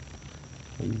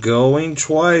 Going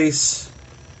twice.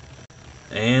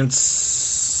 And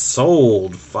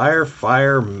sold. Fire,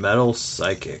 fire, metal,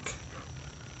 psychic.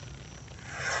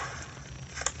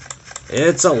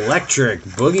 It's electric.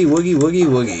 Boogie, woogie, woogie,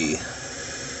 woogie.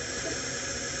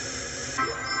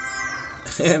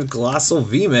 And Colossal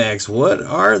VMAX. What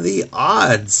are the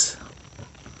odds?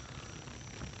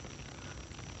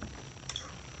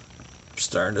 I'm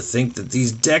starting to think that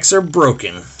these decks are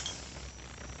broken.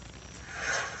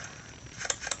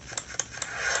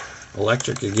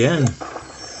 Electric again.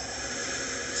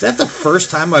 Is that the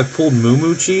first time I've pulled Moo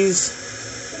Moo Cheese?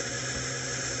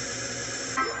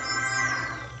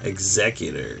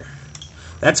 Executor.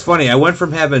 That's funny. I went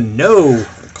from having no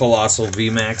Colossal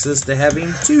VMAXs to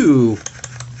having 2.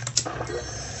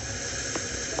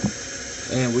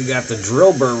 And we got the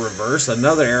Drill Burr reverse,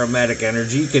 another aromatic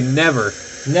energy. You can never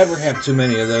have too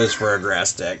many of those for a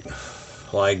grass deck.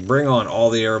 Like, bring on all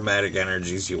the aromatic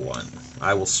energies you want.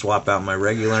 I will swap out my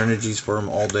regular energies for them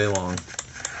all day long.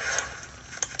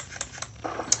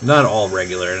 Not all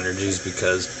regular energies,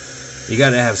 because you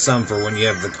gotta have some for when you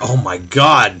have the... Oh my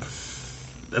god!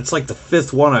 That's like the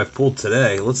 5th one I've pulled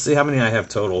today. Let's see how many I have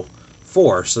total.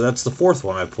 4, so that's the 4th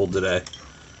one I pulled today.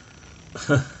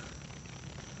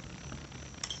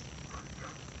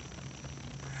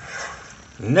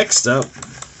 Next up,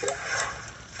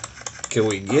 can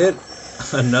we get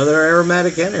another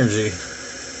aromatic energy?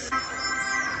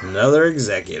 Another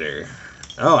executor.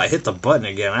 Oh, I hit the button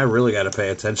again. I really got to pay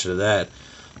attention to that.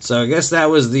 So I guess that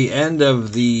was the end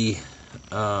of the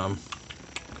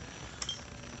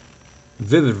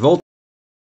Vivid Voltage.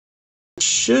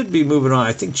 Should be moving on.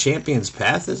 I think Champion's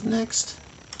Path is next.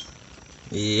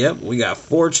 Yep, we got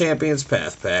 4 Champion's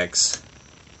Path packs.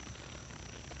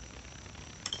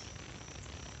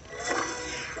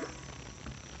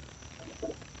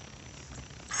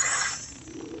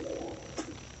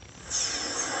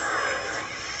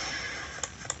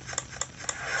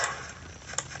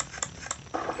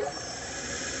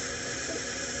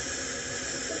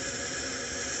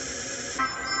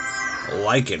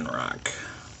 Lycanroc.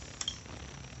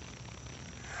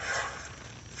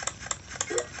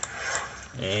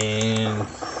 And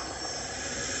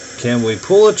can we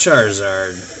pull a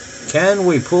Charizard? Can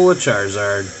we pull a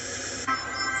Charizard?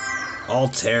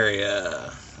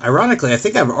 Altaria. Ironically, I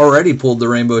think I've already pulled the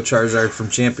Rainbow Charizard from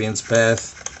Champion's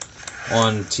Path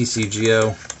on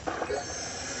TCGO.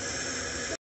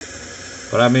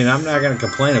 But I mean, I'm not going to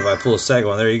complain if I pull a second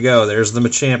one. There you go. There's the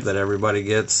Machamp that everybody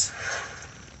gets.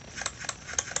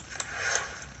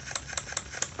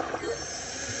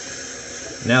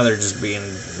 Now they're just being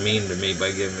mean to me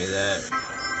by giving me that.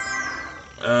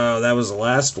 Oh, that was the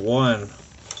last one.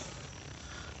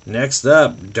 Next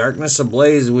up, Darkness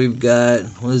Ablaze. We've got,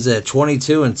 what is that,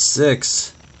 22 and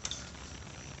 6.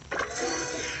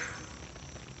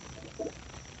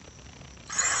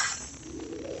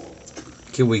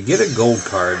 Can we get a gold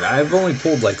card? I've only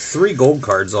pulled like 3 gold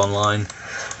cards online.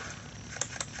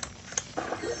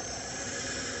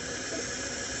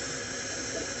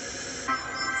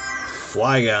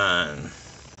 Flygon.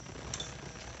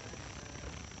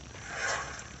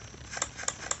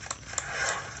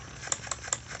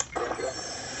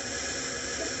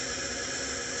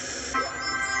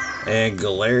 And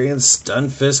Galarian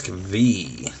Stunfisk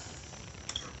V.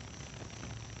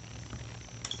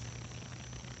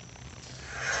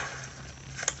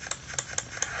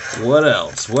 What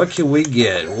else? What can we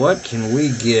get? What can we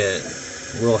get?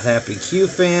 Little Happy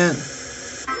Q-Fant.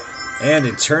 And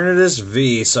Eternatus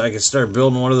V, so I can start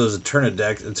building one of those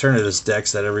Eternatus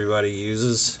decks that everybody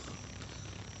uses.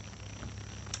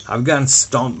 I've gotten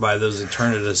stomped by those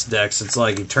Eternatus decks. It's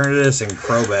like Eternatus and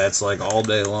Crobats like all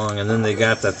day long, and then they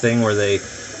got the thing where they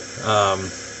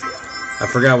I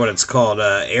forgot what it's called.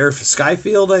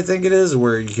 Skyfield, I think it is,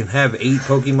 where you can have 8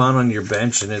 Pokemon on your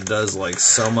bench and it does like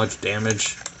so much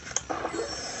damage.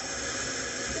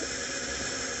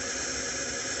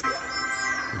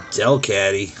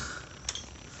 Delcatty.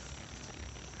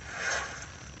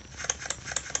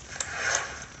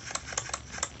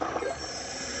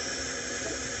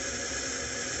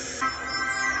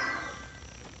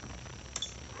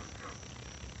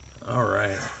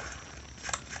 Alright.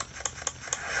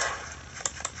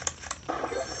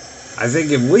 I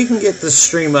think if we can get this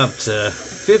stream up to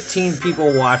 15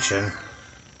 people watching,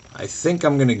 I think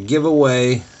I'm going to give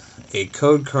away a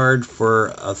code card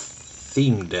for a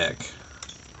theme deck.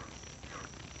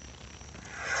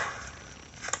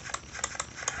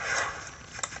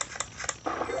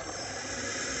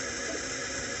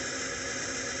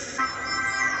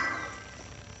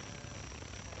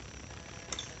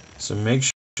 So make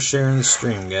sure you're sharing the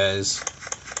stream, guys.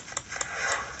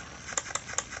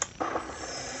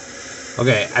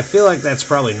 Okay, I feel like that's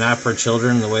probably not for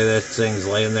children, the way that thing's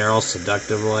laying there all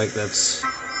seductive like. That's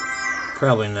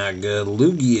probably not good.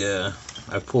 Lugia,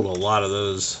 I've pulled a lot of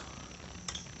those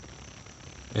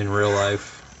in real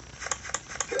life.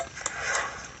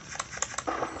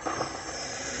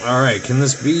 Alright, can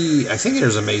this be... I think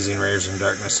there's Amazing Rares in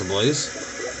Darkness Ablaze.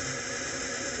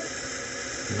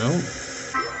 Nope.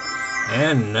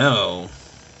 And no.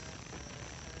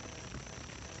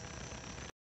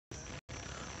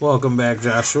 Welcome back,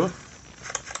 Joshua.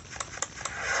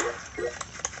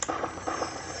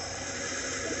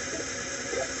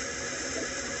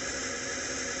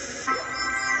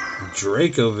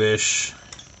 Dracovish.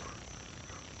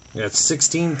 We got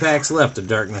 16 packs left of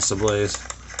Darkness Ablaze.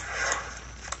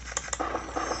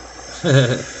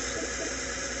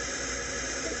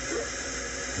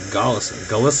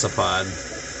 Gallisapod.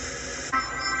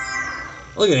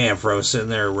 Look at Ampharos sitting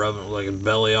there rubbing like a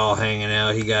belly all hanging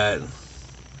out.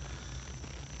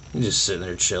 He's just sitting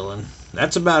there chilling.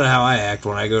 That's about how I act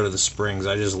when I go to the springs.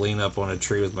 I just lean up on a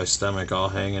tree with my stomach all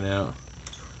hanging out.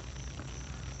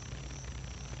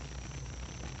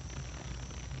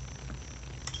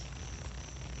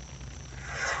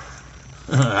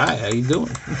 Hi, how you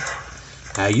doing?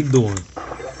 How you doing?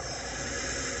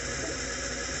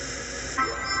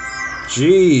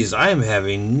 Jeez, I am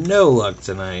having no luck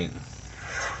tonight.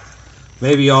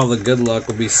 Maybe all the good luck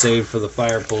will be saved for the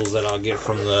fire pulls that I'll get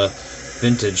from the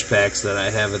vintage packs that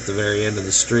I have at the very end of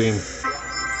the stream.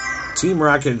 Team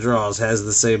Rocket Draws has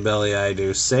the same belly I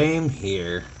do. Same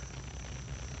here.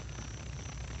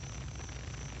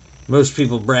 Most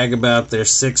people brag about their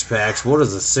 6-packs. What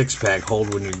does a 6-pack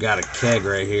hold when you got a keg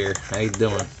right here? How you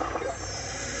doing?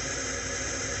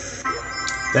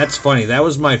 That's funny. That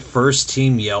was my first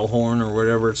Team Yellhorn, or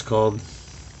whatever it's called.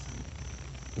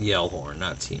 Yellhorn,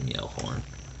 not Team Yellhorn.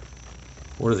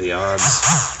 What are the odds?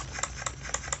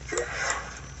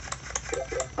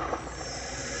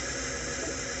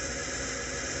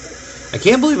 I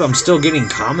can't believe I'm still getting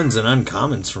commons and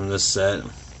uncommons from this set.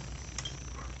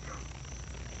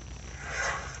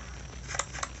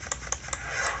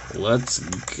 Let's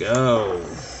go.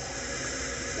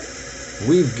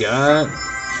 We've got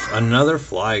another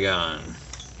Flygon.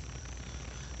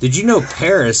 Did you know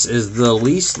Paris is the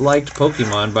least liked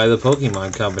Pokemon by the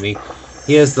Pokémon Company?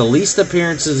 He has the least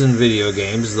appearances in video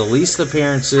games, the least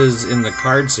appearances in the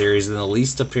card series, and the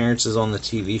least appearances on the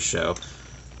TV show.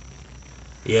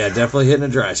 Yeah, definitely hitting a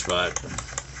dry spot.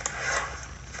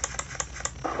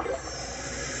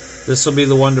 This will be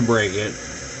the one to break it.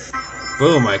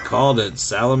 Boom, I called it.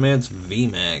 Salamence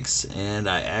VMAX. And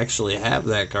I actually have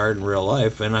that card in real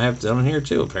life, and I have it down here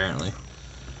too, apparently.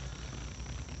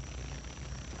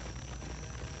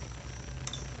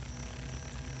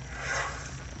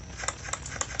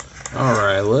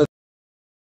 Alright, let's...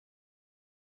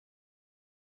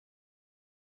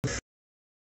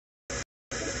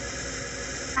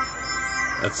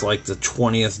 That's like the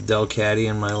 20th Delcatty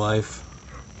in my life.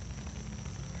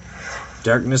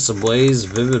 Darkness Ablaze,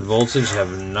 Vivid Voltage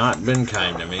have not been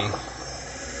kind to me.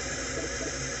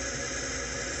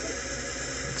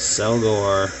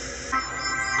 Excelgor,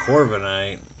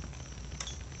 Corviknight.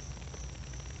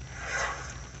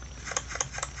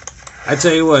 I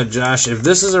tell you what, Josh, if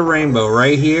this is a rainbow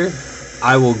right here,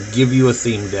 I will give you a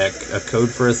theme deck, a code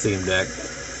for a theme deck.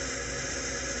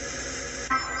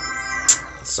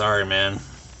 Sorry, man.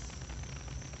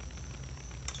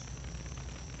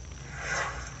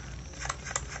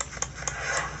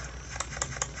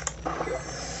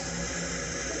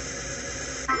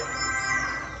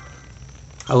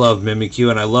 I love Mimikyu,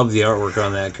 and I love the artwork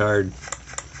on that card.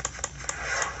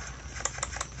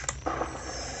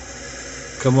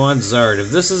 Come on, Zard. If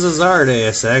this is a Zard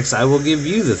ASX, I will give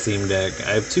you the theme deck.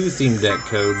 I have 2 theme deck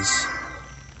codes.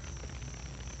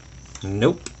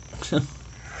 Nope.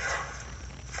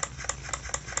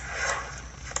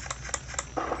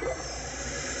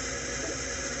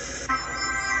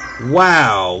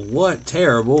 Wow, what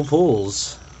terrible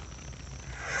pulls.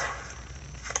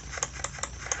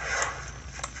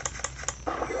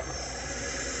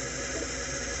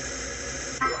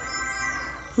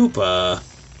 Hoopa.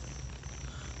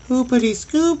 Hoopity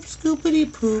scoop,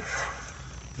 scoopity poop.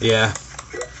 Yeah.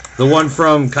 The one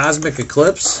from Cosmic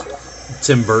Eclipse?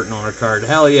 Tim Burton on a card.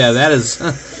 Hell yeah, that is...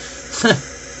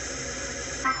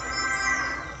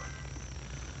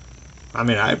 I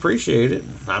mean, I appreciate it.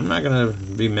 I'm not gonna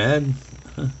be mad.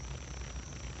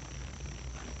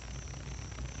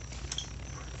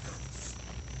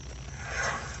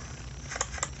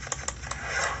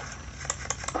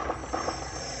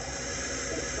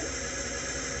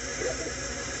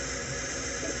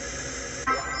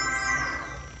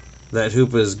 That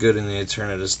Hoopa is good in the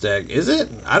Eternatus deck. Is it?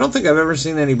 I don't think I've ever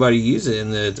seen anybody use it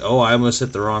in the... Oh, I almost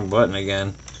hit the wrong button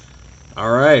again.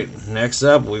 Alright, next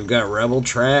up, we've got Rebel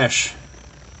Trash.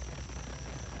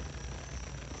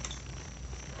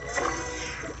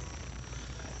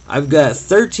 I've got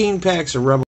 13 packs of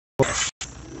Rebel Trash.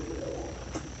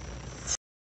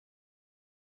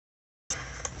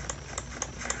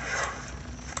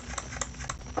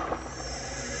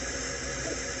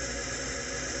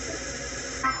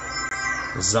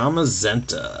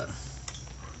 Zamazenta.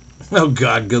 Oh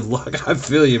god, good luck. I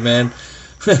feel you, man.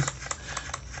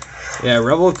 Yeah,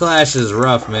 Rebel Clash is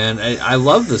rough, man. I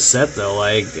love the set, though.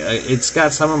 Like, it's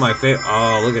got some of my favorite...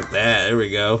 Oh, look at that. There we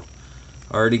go.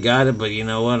 Already got it, but you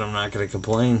know what? I'm not going to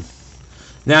complain.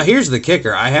 Now, here's the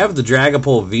kicker. I have the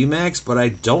Dragapult VMAX, but I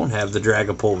don't have the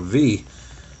Dragapult V.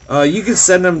 You can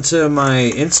send them to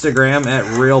my Instagram at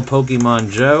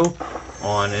RealPokemonJoe.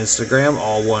 On Instagram,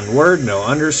 all one word, no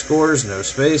underscores, no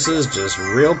spaces, just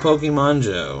Real Pokemon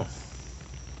Joe.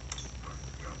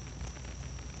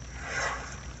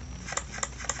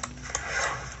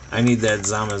 I need that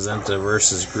Zamazenta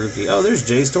versus Grookey. Oh, there's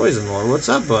Jay's Toys and More. What's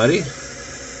up, buddy?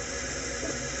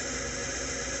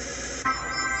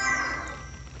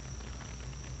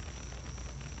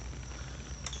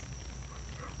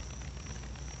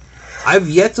 I've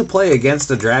yet to play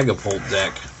against a Dragapult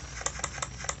deck.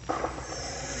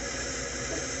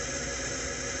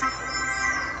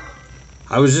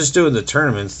 I was just doing the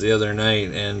tournaments the other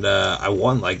night, and I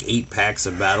won like 8 packs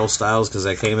of Battle Styles because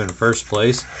I came in first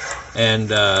place. And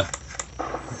the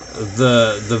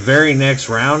very next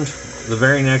round, the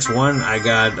very next one, I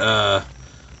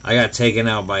got taken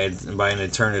out by an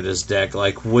Eternatus deck,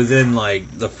 like within like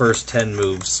the first 10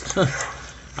 moves.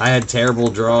 I had terrible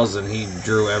draws, and he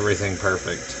drew everything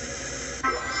perfect.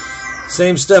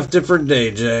 Same stuff, different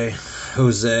day, Jay.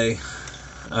 Jose.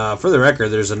 For the record,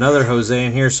 there's another Jose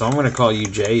in here, so I'm going to call you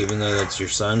Jay, even though that's your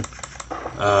son.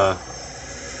 I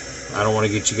don't want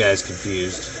to get you guys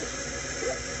confused.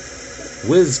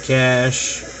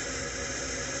 Wizcash.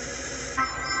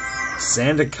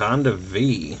 Sandaconda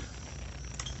V.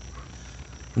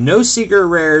 No secret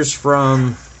rares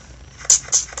from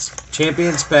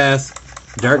Champion's Path,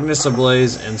 Darkness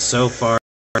Ablaze, and so far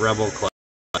Rebel Clash.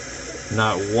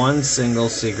 Not one single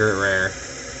secret rare.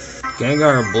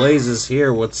 Gengar Ablaze is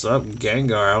here. What's up,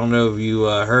 Gengar? I don't know if you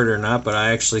heard or not, but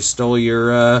I actually stole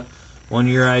your one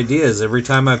of your ideas. Every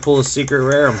time I pull a secret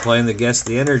rare, I'm playing the Guess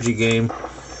the Energy game.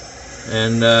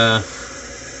 And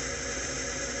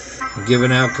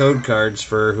giving out code cards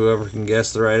for whoever can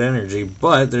guess the right energy.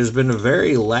 But there's been a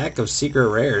very lack of secret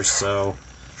rares, so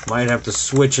might have to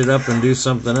switch it up and do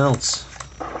something else.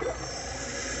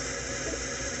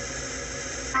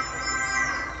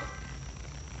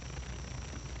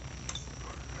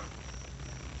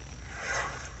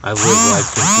 I live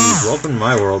life confused. Welcome to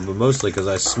my world, but mostly because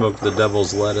I smoked the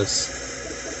devil's lettuce.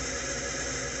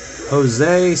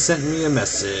 Jose sent me a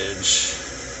message.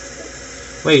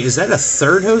 Wait, is that a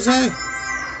third Jose?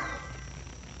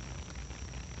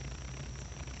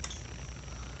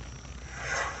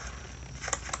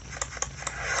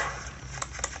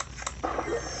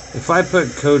 If I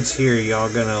put codes here,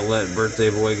 y'all gonna let Birthday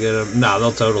Boy get them? No,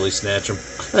 they'll totally snatch them.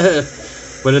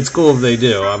 But it's cool if they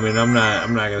do. I mean, I'm not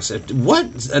gonna say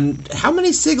what. And how many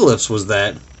Siglifs was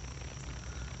that?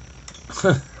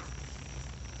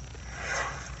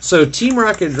 So Team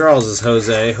Rocket Draws is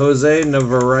Jose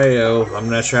Navarro. I'm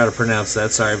not sure how to pronounce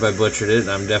that. Sorry if I butchered it.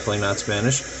 I'm definitely not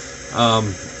Spanish.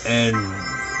 And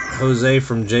Jose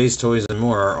from Jay's Toys and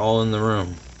More are all in the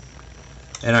room.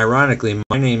 And ironically,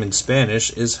 my name in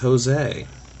Spanish is Jose.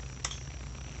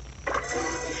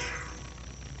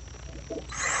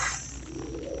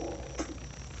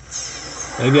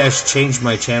 Maybe I should change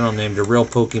my channel name to Real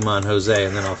Pokemon Jose,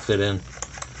 and then I'll fit in.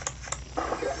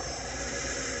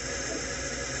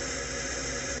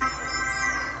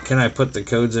 Can I put the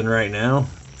codes in right now?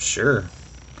 Sure.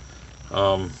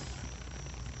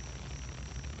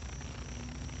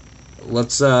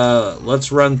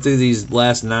 Let's run through these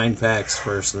last 9 packs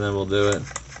first, and then we'll do it.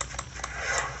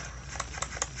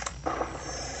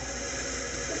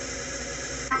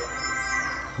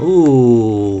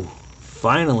 Ooh,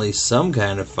 finally some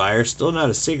kind of fire. Still not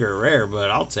a secret rare,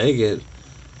 but I'll take it.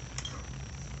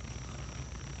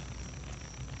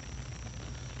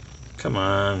 Come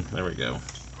on, there we go.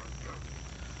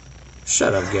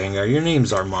 Shut up, Gengar. Your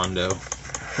name's Armando.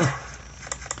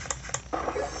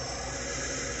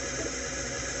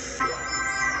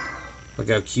 Look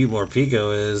how cute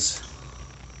Morpeko is.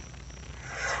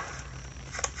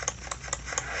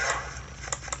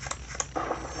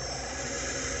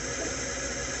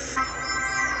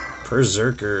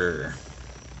 Berserker.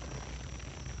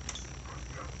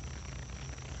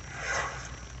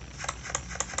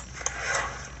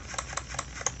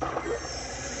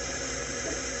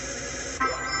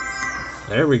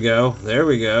 There we go. There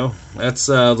we go. That's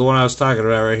the one I was talking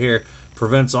about right here.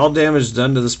 Prevents all damage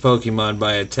done to this Pokemon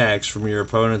by attacks from your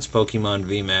opponent's Pokemon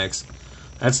VMAX.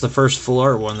 That's the first full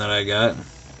art one that I got.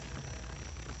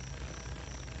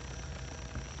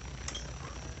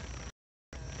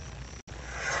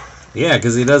 Yeah,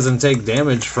 because he doesn't take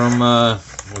damage from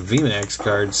VMAX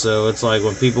cards, so it's like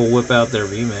when people whip out their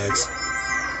VMAX.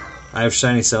 I have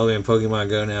Shiny Celebi in Pokemon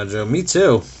Go now, Joe. Me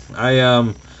too.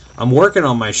 I'm working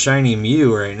on my Shiny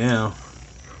Mew right now.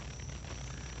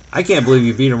 I can't believe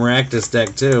you beat a Maractus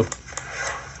deck too.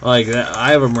 Like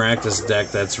I have a Maractus deck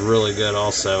that's really good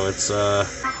also. It's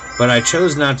but I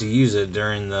chose not to use it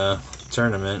during the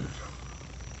tournament.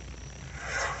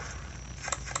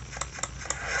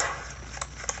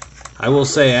 I will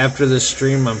say after this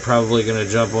stream I'm probably gonna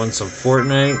jump on some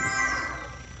Fortnite.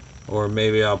 Or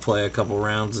maybe I'll play a couple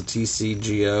rounds of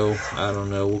TCGO. I don't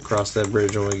know. We'll cross that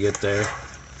bridge when we get there.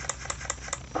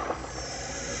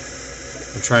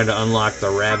 I'm trying to unlock the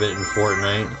rabbit in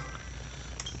Fortnite.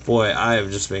 Boy, I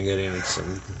have just been getting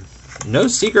some... No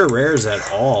secret rares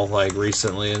at all, like,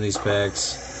 recently in these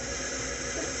packs.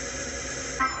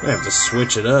 I'm gonna have to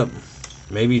switch it up.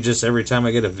 Maybe just every time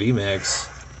I get a VMAX.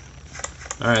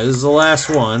 Alright, this is the last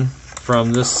one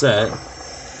from this set.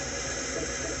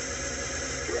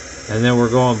 And then we're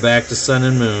going back to Sun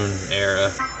and Moon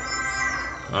era.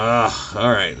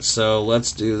 Alright, so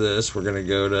let's do this. We're gonna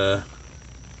go to...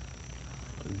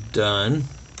 Done.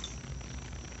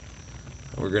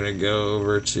 We're gonna go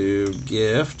over to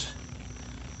gift,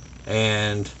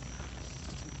 and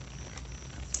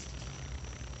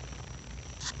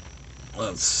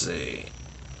let's see.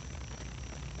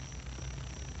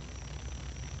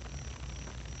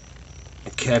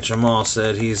 Catch 'em All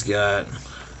said he's got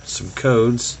some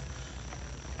codes,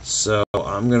 so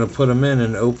I'm gonna put them in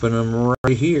and open them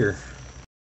right here.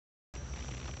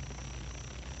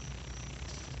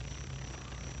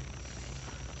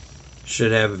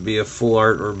 Should have it be a full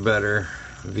art or better.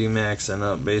 VMAX and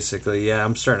up, basically. Yeah,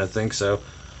 I'm starting to think so.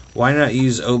 Why not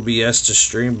use OBS to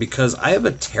stream? Because I have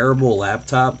a terrible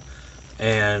laptop,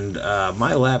 and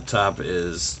my laptop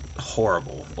is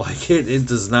horrible. Like, it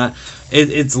does not...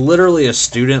 It's literally a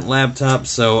student laptop,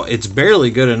 so it's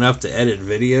barely good enough to edit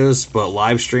videos, but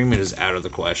live streaming is out of the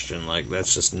question. Like,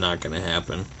 that's just not going to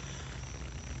happen.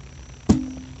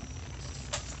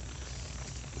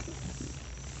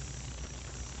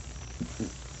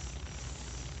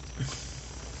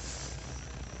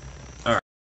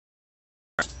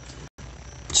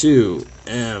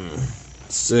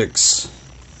 M6.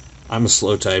 I'm a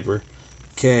slow typer.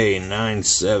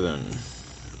 K97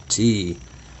 T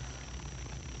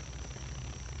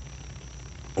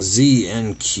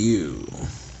ZNQ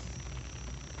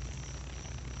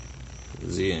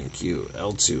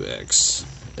L2X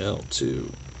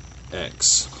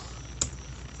L2X.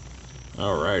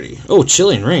 Alrighty. Oh,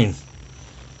 Chilling Rain.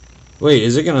 Wait,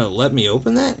 is it gonna let me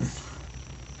open that?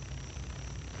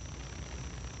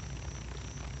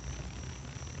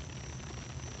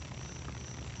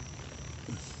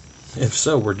 If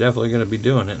so, we're definitely going to be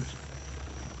doing it.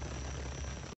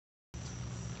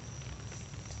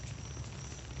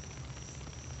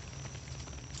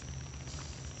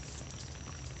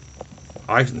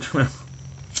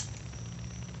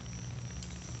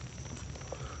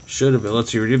 Should have been.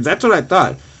 Let's see. That's what I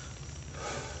thought.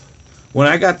 When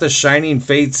I got the Shining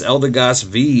Fates Eldegoss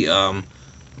V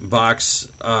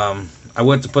box, I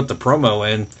went to put the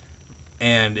promo in,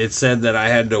 and it said that I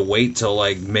had to wait till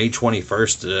like May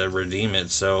 21st to redeem it.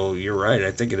 So you're right.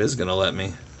 I think it is going to let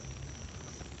me.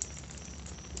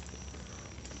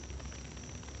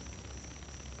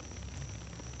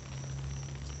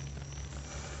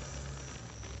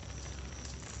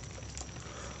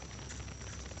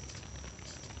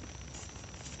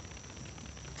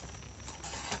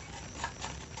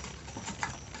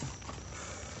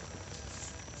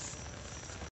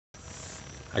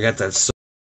 I got that side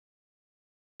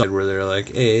where they're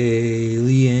like,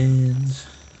 aliens.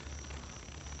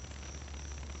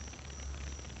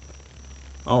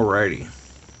 Alrighty.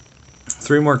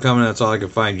 3 more coming, that's all I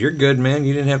could find. You're good, man.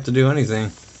 You didn't have to do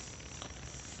anything.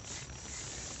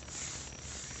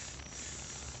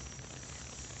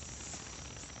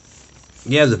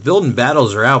 Yeah, the build and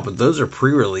battles are out, but those are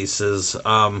pre-releases.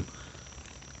 Okay,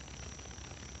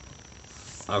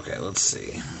 let's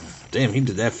see. Damn, he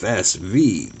did that fast.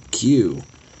 V, Q,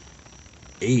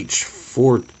 H,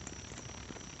 4,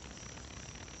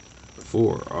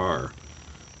 R,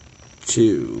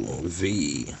 2,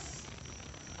 V,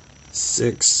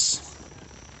 6,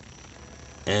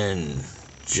 N,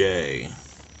 J,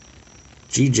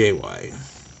 G, J, Y.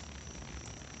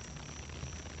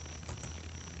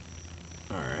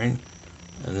 Alright.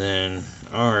 And then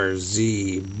R,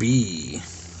 Z, B,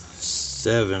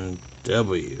 7,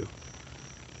 W,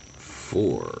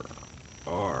 4,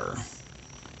 R,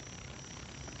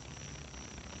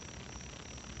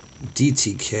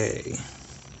 DTK,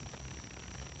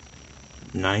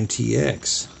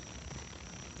 9TX.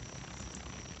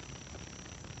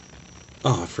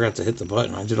 Oh, I forgot to hit the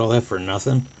button. I did all that for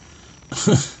nothing.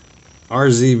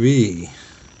 RZB,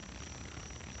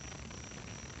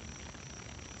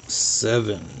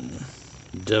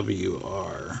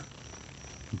 7WR,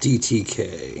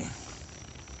 DTK,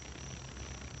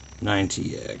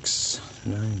 9TX,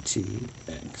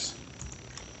 9TX.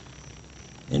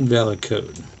 Invalid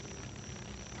code.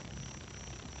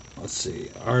 Let's see,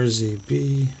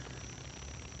 RZB.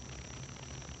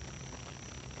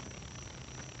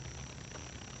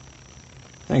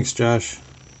 Thanks, Josh.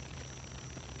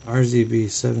 RZB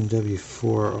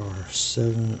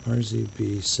 7W4R7,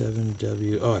 RZB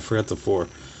 7W. Oh, I forgot the 4.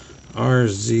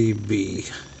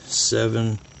 RZB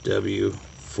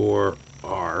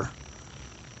 7W4R.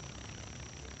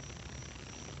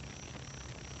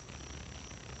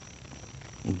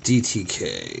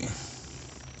 DTK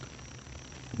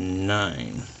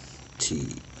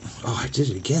 9T. Oh, I did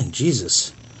it again.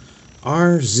 Jesus.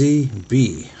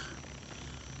 RZB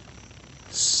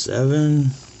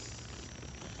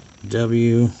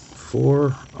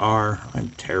 7W4R. I'm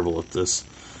terrible at this.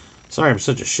 Sorry, I'm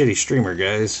such a shitty streamer,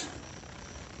 guys.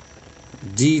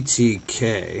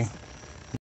 DTK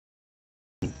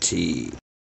TX.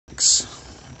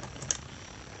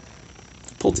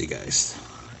 Poltergeist.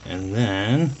 And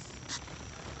then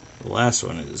the last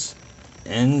one is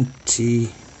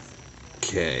NTK.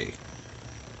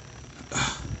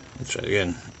 Let's try it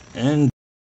again.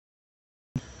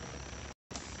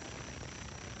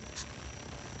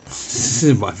 This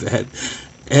is my bad.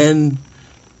 NBHG.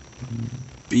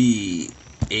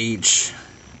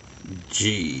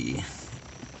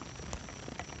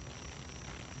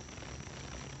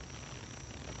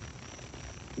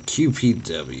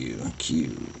 QPW.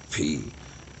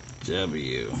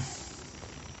 QPW.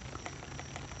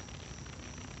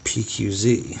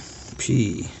 PQZ.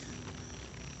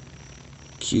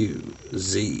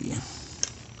 PQZ.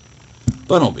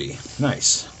 Bunnelby.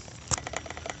 Nice.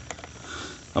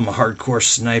 I'm a hardcore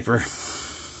sniper.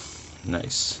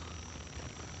 Nice.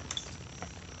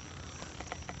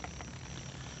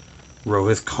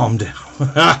 Rohith, calm down.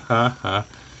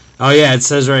 Oh yeah, it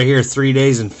says right here 3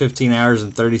 days and 15 hours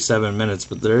and 37 minutes,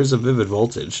 but there's a Vivid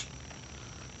Voltage.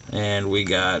 And we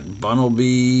got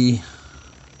Bunnelby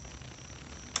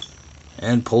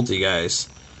and Poltergeist.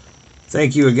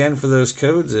 Thank you again for those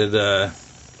codes.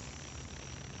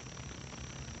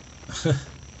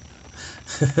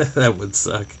 That would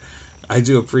suck. I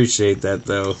do appreciate that,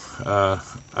 though.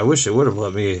 I wish it would have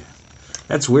let me.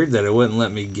 That's weird that it wouldn't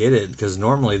let me get it, because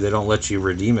normally they don't let you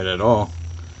redeem it at all.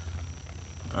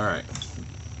 Alright.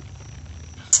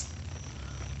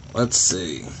 Let's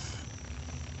see.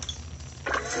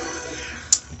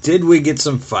 Did we get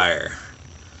some fire?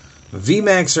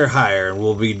 VMAX or higher, and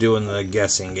we'll be doing the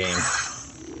guessing game.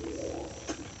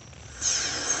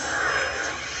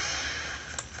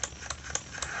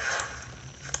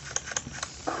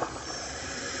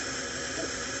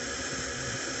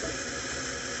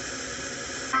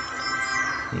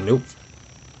 Nope.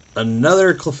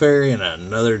 Another Clefairy and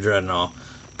another Dreadnought.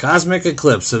 Cosmic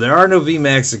Eclipse. So there are no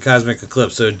VMAX in Cosmic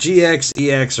Eclipse. So GX,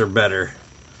 EX are better.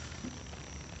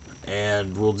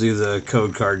 And we'll do the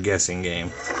code card guessing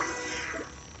game.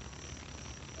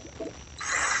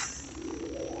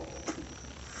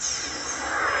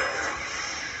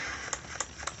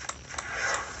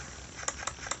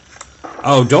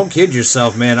 Oh, don't kid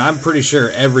yourself, man. I'm pretty sure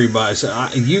everybody... So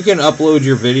you can upload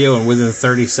your video and within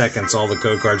 30 seconds all the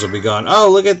code cards will be gone.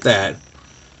 Oh, look at that.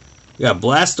 We got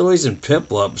Blastoise and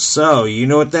Piplup. So, you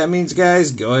know what that means,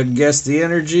 guys? Go ahead and guess the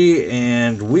energy,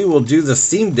 and we will do the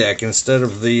theme deck instead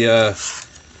of the,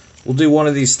 we'll do one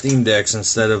of these theme decks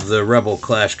instead of the Rebel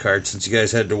Clash card, since you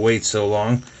guys had to wait so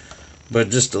long.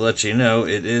 But just to let you know,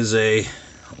 it is a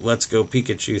Let's Go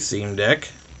Pikachu theme deck.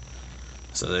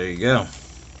 So there you go.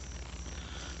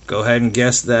 Go ahead and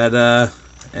guess that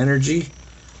energy.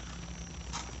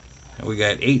 We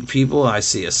got 8 people. I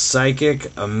see a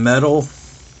Psychic, a Metal,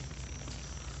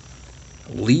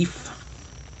 Leaf.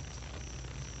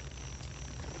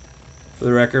 For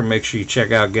the record, make sure you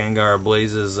check out Gengar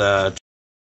Blaze's.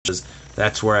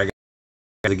 That's where I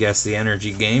got to guess the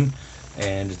energy game,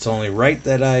 and it's only right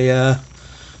that I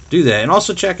do that. And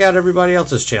also check out everybody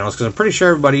else's channels, because I'm pretty sure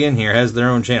everybody in here has their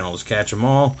own channels. Catch 'em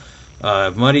All,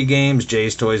 Muddy Games,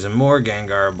 Jay's Toys and More,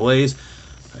 Gengar Blaze.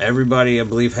 Everybody, I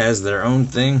believe, has their own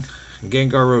thing.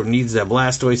 Gengar wrote needs that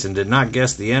Blastoise and did not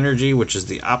guess the energy, which is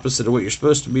the opposite of what you're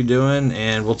supposed to be doing.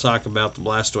 And we'll talk about the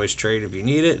Blastoise trade if you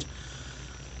need it.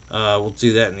 We'll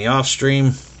do that in the off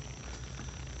stream.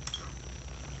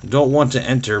 Don't want to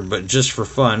enter, but just for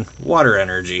fun, water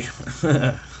energy.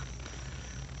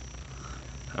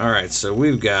 Alright, so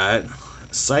we've got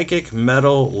Psychic,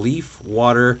 Metal, Leaf,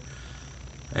 Water.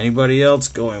 Anybody else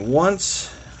going once?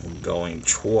 Going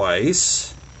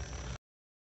twice.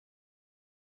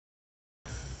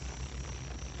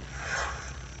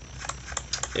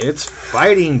 It's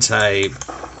fighting type.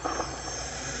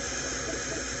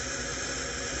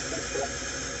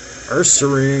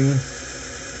 Ursaring.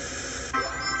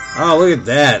 Oh, look at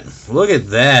that. Look at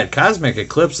that. Cosmic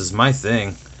Eclipse is my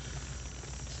thing.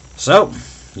 So,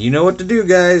 you know what to do,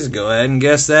 guys. Go ahead and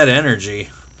guess that energy.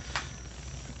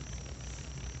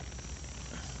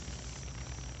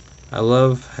 I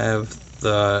love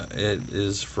it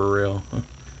is for real.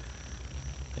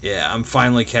 Yeah, I'm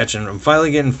finally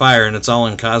getting fire, and it's all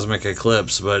in Cosmic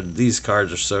Eclipse, but these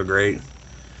cards are so great.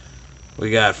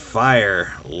 We got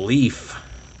Fire, Leaf,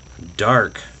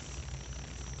 Dark.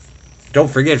 Don't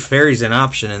forget Fairy's an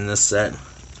option in this set.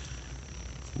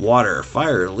 Water,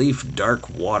 Fire, Leaf, Dark,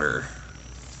 Water.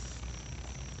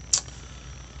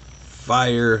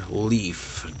 Fire,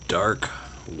 Leaf, Dark,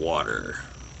 Water.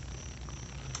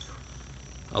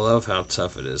 I love how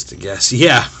tough it is to guess.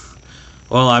 Yeah.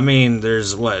 Well, I mean,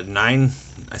 there's, what, 9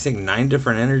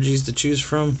 different energies to choose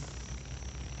from?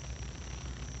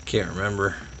 Can't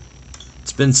remember.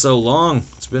 It's been so long.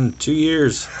 It's been 2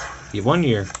 years. 1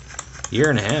 year. Year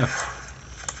and a half.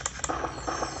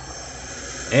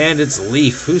 And it's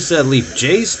Leaf. Who said Leaf?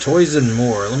 Jay's Toys and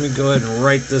More. Let me go ahead and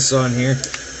write this on here.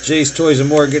 Jay's Toys and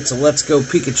More gets a Let's Go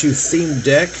Pikachu themed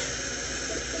deck.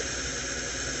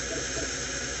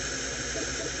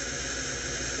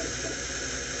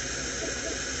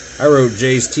 I wrote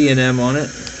Jay's T&M on it,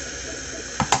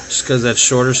 just because that's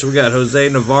shorter. So we got Jose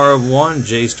Navarro have 1,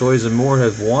 Jay's Toys and More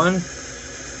have 1.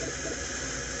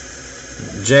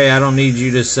 Jay, I don't need you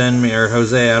to send me, or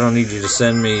Jose, I don't need you to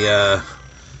send me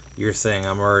your thing.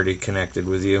 I'm already connected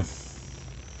with you.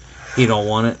 He don't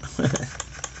want it.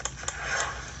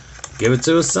 Give it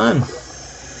to his son.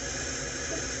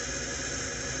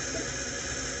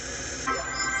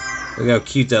 Look how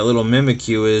cute that little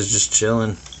Mimikyu is, just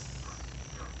chilling.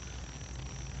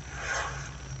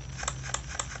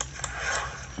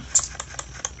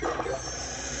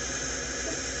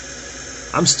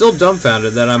 I'm still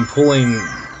dumbfounded that I'm pulling.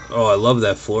 Oh, I love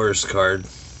that Florist card.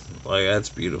 Like, that's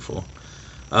beautiful.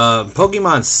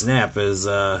 Pokemon Snap is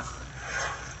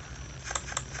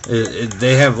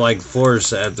they have like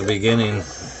Florist at the beginning,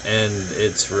 and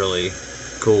it's really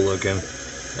cool looking.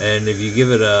 And if you give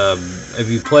it if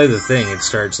you play the thing, it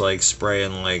starts like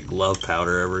spraying like love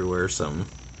powder everywhere or something.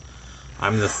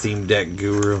 I'm the theme deck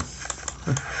guru.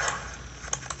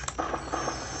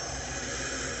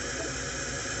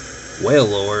 Whale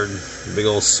Lord, big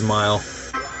old smile.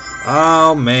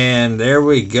 Oh man, there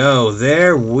we go.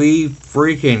 There we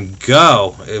freaking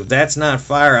go. If that's not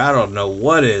fire, I don't know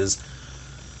what is.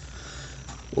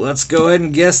 Let's go ahead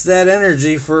and guess that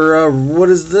energy for, what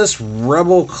is this?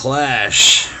 Rebel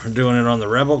Clash. We're doing it on the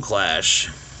Rebel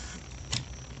Clash.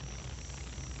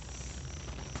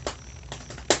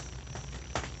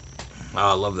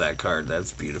 Oh, I love that card.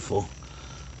 That's beautiful.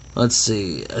 Let's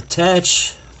see.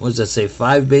 Attach, what does that say?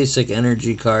 5 basic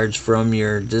energy cards from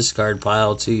your discard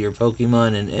pile to your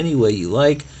Pokemon in any way you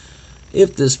like.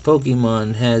 If this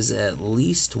Pokemon has at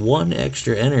least 1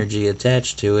 extra energy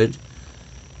attached to it,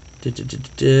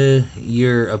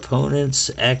 your opponent's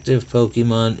active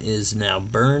Pokemon is now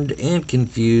burned and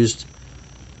confused.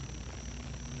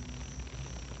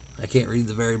 I can't read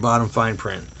the very bottom fine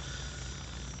print.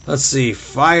 Let's see.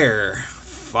 Fire.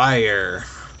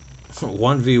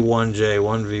 1v1J,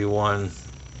 1v1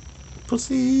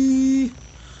 pussy.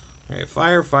 Alright,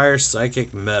 fire, fire,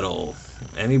 psychic, metal.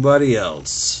 Anybody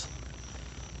else?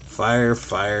 Fire,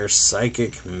 fire,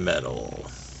 psychic, metal.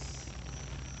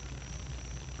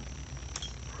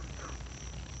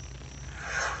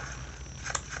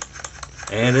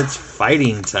 And it's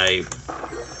fighting type.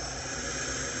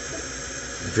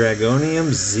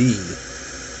 Dragonium Z.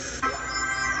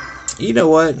 You know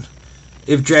what?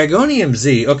 If Dragonium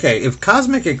Z... Okay, if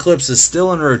Cosmic Eclipse is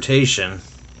still in rotation...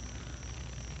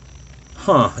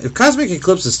 If Cosmic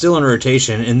Eclipse is still in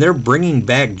rotation and they're bringing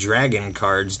back dragon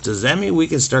cards, does that mean we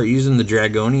can start using the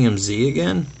Dragonium Z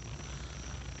again?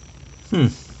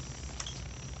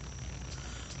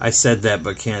 I said that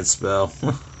but can't spell.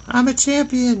 I'm a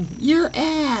champion. Your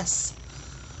ass.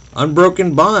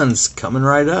 Unbroken Bonds coming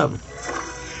right up.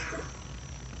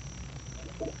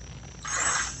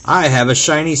 I have a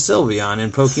shiny Sylveon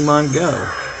in Pokemon Go.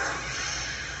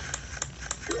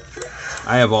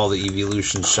 I have all the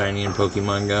evolutions shiny in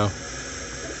Pokemon Go.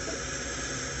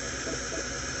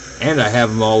 And I have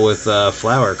them all with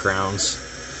flower crowns.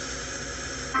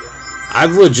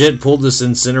 I've legit pulled this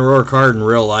Incineroar card in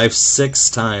real life 6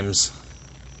 times.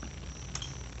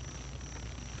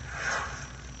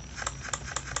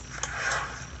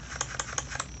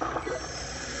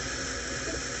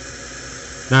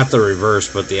 Not the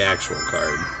reverse, but the actual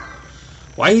card.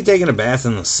 Why are you taking a bath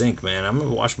in the sink, man? I'm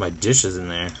gonna wash my dishes in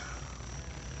there.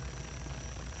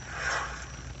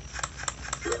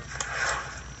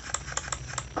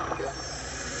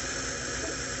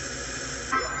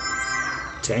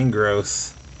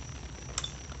 Tangrowth.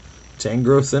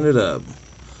 Tangrowth ended up.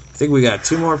 I think we got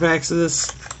 2 more packs of this.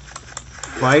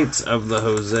 Fight of the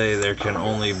Jose. There can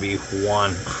only be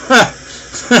one.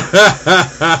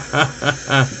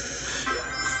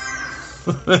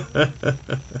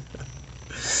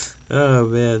 Oh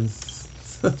man,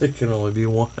 there can only be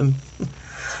one.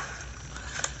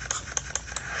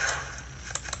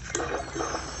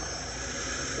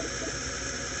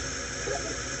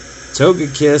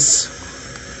 Togekiss.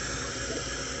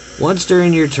 Once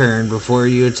during your turn, before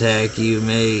you attack, you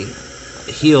may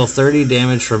heal 30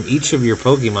 damage from each of your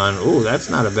Pokemon. Ooh, that's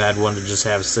not a bad one to just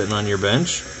have sitting on your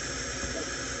bench.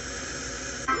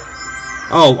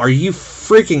 Oh, are you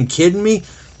freaking kidding me?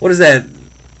 What is that?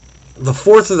 The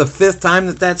 4th or the 5th time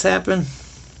that that's happened?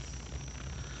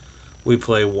 We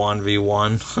play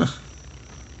 1v1.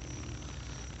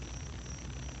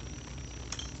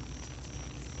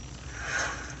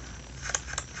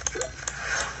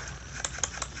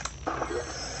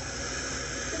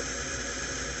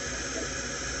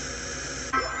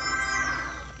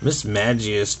 Miss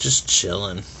Magius just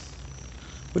chilling.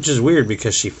 Which is weird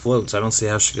because she floats. I don't see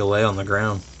how she can lay on the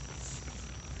ground.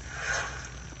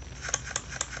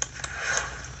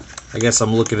 I guess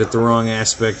I'm looking at the wrong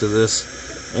aspect of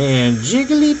this. And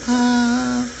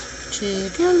Jigglypuff.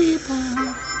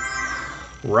 Jigglypuff.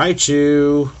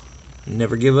 Raichu.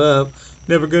 Never give up.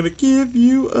 Never gonna give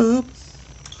you up.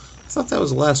 I thought that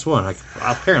was the last one.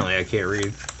 Apparently I can't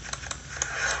read.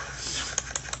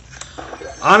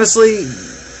 Honestly,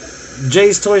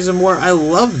 Jay's Toys and More, I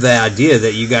love the idea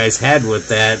that you guys had with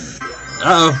that.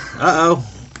 Uh-oh. Uh-oh.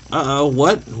 Uh-oh.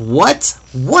 What? What?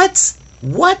 What?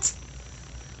 What?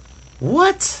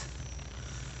 What?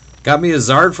 Got me a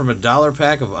Zard from a $1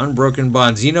 pack of Unbroken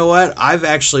Bonds. You know what? I've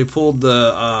actually pulled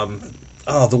the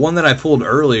the one that I pulled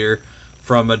earlier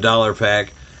from a $1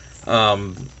 pack.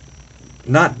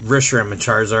 Not Reshiram and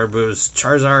Charizard, but it was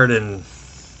Charizard and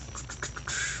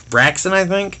Braxton, I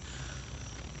think.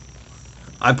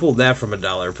 I pulled that from a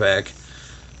 $1 pack.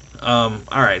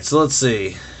 Alright, so let's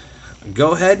see.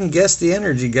 Go ahead and guess the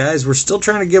energy, guys. We're still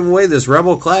trying to give away this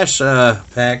Rebel Clash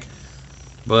pack.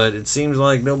 But it seems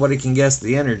like nobody can guess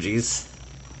the energies.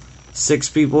 6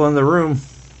 people in the room.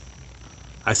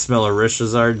 I smell a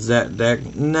Rishazard's deck.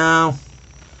 No.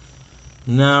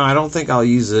 No, I don't think I'll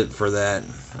use it for that.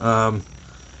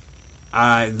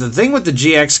 The thing with the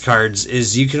GX cards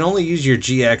is you can only use your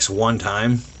GX one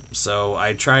time. So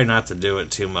I try not to do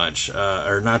it too much.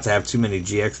 Or not to have too many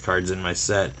GX cards in my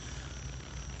set.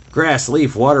 Grass,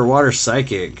 Leaf, Water, Water,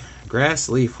 Psychic. Grass,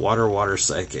 Leaf, Water, Water,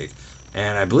 Psychic.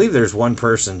 And I believe there's one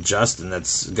person, Justin,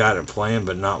 that's got it playing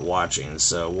but not watching.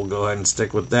 So we'll go ahead and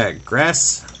stick with that.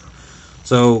 Grass.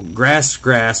 So, grass,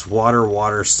 grass, water,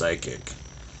 water, psychic.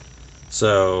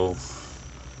 So,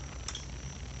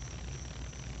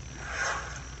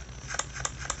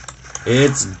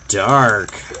 it's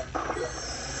dark.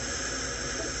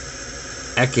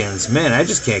 Ekans. Man, I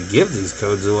just can't give these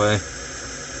codes away.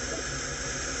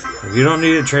 If you don't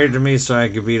need to trade to me so I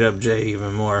can beat up Jay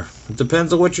even more. It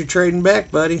depends on what you're trading back,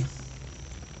 buddy.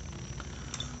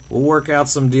 We'll work out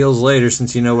some deals later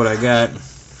since you know what I got.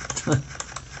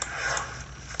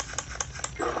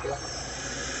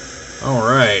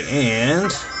 Alright, and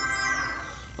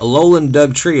Alolan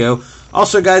Doug Trio.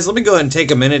 Also, guys, let me go ahead and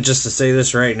take a minute just to say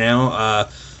this right now.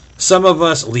 Some of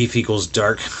us... Leaf equals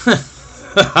dark.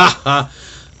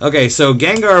 Okay, so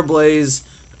Gengar Blaze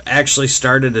actually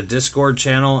started a Discord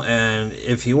channel, and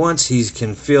if he wants, he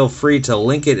can feel free to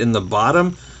link it in the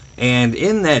bottom. And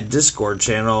in that Discord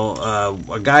channel,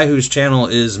 a guy whose channel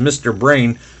is Mr.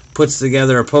 Brain puts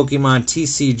together a Pokemon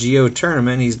TCGO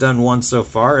tournament. He's done one so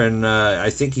far, and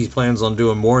I think he plans on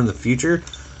doing more in the future.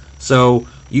 So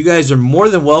you guys are more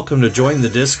than welcome to join the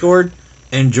Discord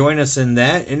and join us in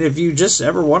that. And if you just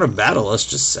ever want to battle us,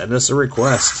 just send us a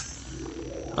request.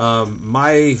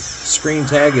 My screen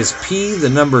tag is P,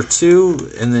 the number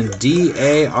 2, and then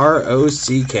DAROCK.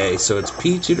 So it's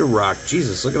P2 to rock.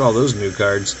 Jesus, look at all those new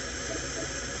cards.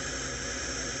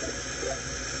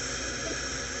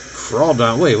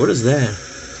 Crawdon. Wait, what is that?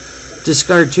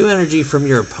 Discard 2 energy from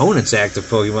your opponent's active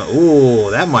Pokemon.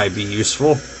 Ooh, that might be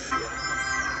useful.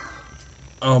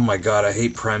 Oh my god, I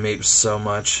hate Primeape so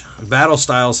much. Battle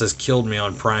Styles has killed me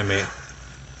on Primeape.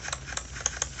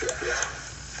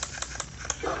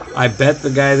 I bet the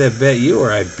guy that bet you,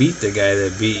 or I beat the guy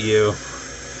that beat you.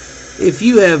 If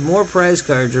you have more prize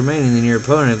cards remaining than your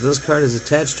opponent, if this card is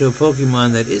attached to a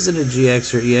Pokemon that isn't a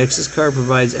GX or EX, this card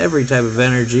provides every type of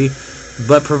energy,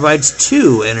 but provides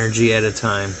 2 energy at a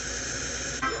time.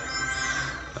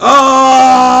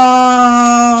 Oh!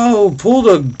 Pulled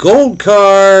a gold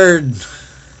card!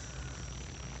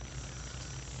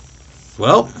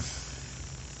 Well,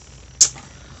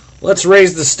 let's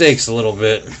raise the stakes a little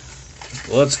bit.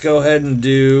 Let's go ahead and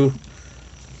do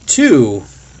 2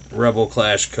 Rebel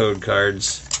Clash code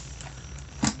cards.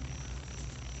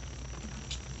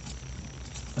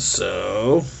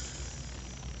 So,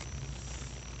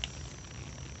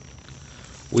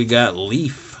 we got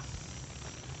Leaf.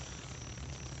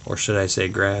 Or should I say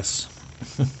grass?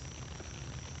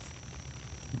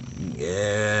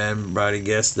 Yeah, everybody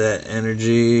guessed that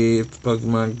energy. If the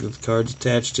Pokemon the card's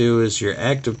attached to is your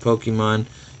active Pokemon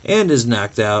and is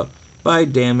knocked out by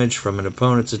damage from an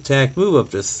opponent's attack, move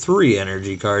up to 3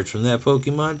 energy cards from that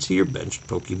Pokemon to your benched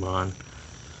Pokemon.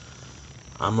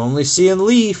 I'm only seeing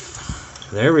Leaf.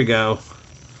 There we go.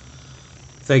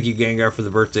 Thank you, Gengar, for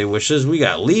the birthday wishes. We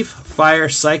got Leaf, Fire,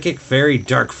 Psychic, Fairy,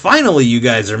 Dark. Finally, you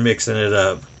guys are mixing it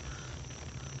up.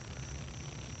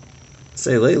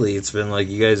 Say lately, it's been like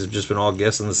you guys have just been all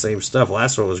guessing the same stuff.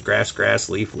 Last one was Grass, Grass,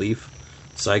 Leaf, Leaf,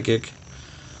 Psychic.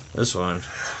 This one...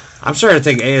 I'm starting to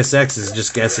think ASX is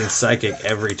just guessing Psychic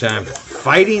every time.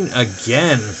 Fighting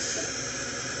again.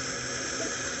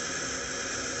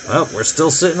 Well, we're still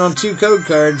sitting on 2 code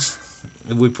cards.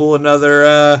 If we pull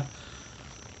another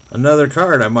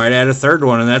card, I might add a 3rd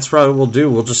one, and that's probably what we'll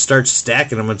do. We'll just start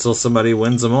stacking them until somebody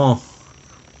wins them all.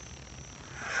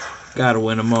 Gotta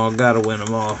win them all, gotta win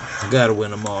them all. Gotta win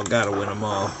them all, gotta win them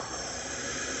all.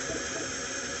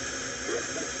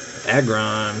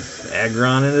 Aggron.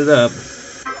 Aggron ended up.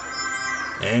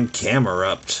 And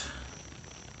Camerupt.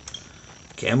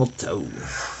 Camel Toe.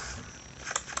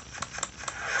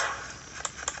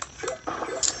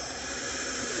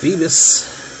 Phoebus.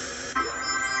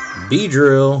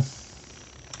 Beedrill.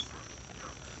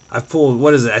 I've pulled,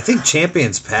 what is it? I think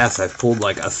Champion's Path, I've pulled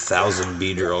like 1,000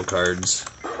 Beedrill cards.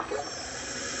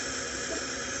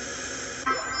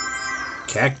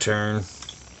 Cacturn.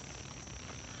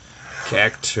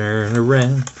 Cacturn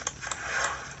around.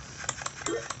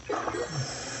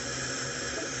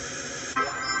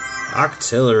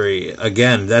 Octillery.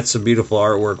 Again, that's a beautiful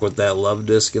artwork with that love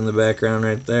disc in the background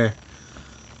right there.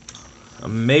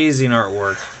 Amazing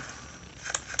artwork.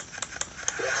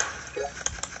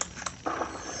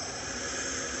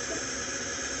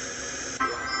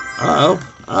 Uh-oh.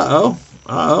 Uh-oh.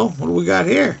 Uh-oh. What do we got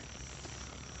here?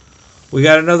 We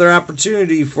got another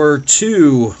opportunity for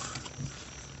two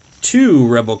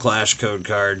Rebel Clash code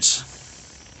cards.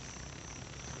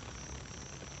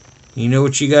 You know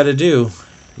what you got to do.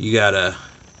 You got to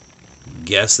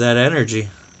guess that energy.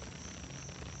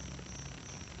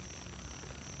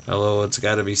 Hello, it's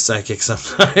got to be Psychic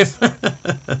sometime.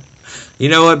 You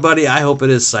know what, buddy? I hope it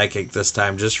is Psychic this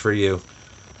time, just for you.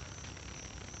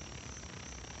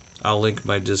 I'll link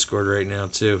my Discord right now,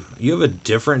 too. You have a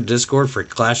different Discord for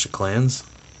Clash of Clans?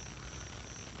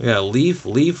 We got Leaf,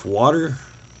 Leaf, Water.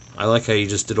 I like how you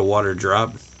just did a water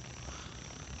drop.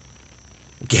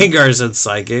 Gengar said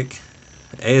Psychic.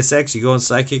 ASX, you going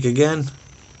Psychic again?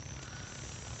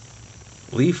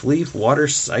 Leaf, Leaf, Water,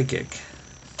 Psychic.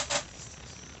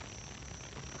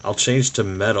 I'll change to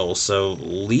Metal. So,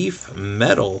 Leaf,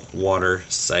 Metal, Water,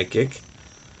 Psychic.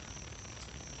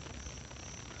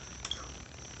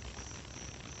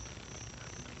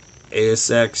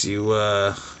 ASX, you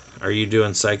are you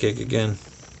doing Psychic again?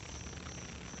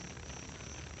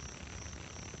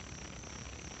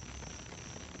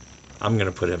 I'm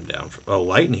gonna put him down for, oh,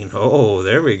 Lightning. Oh,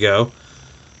 there we go.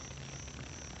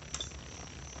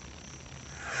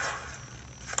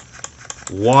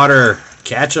 Water.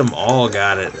 Catch them all.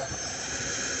 Got it.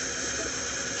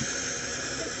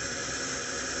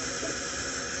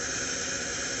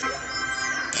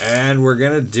 And we're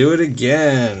gonna do it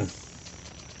again.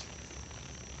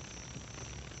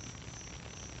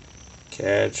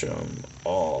 Catch them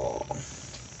all.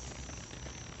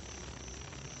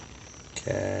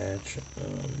 Catch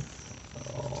them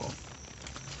all.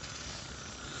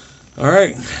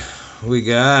 Alright. We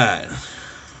got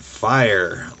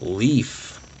Fire,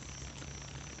 Leaf.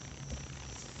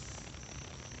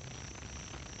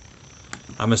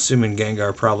 I'm assuming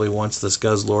Gengar probably wants this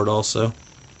Guzzlord also.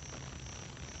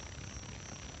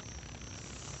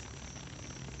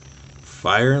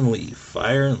 Fire and Leaf,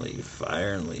 Fire and Leaf,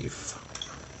 Fire and Leaf.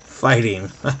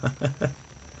 Fighting.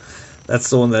 That's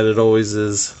the one that it always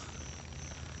is.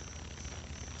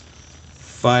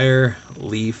 Fire,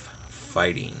 Leaf,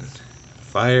 Fighting.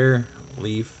 Fire,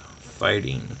 Leaf,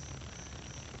 Fighting.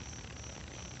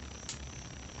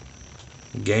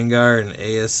 Gengar and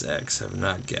ASX have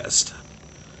not guessed.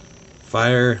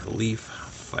 Fire, Leaf,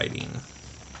 Fighting.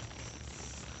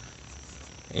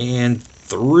 And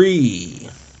 3,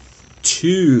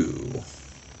 2,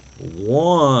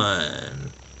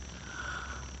 1.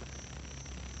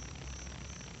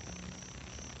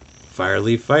 Fire,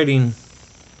 Leaf, Fighting.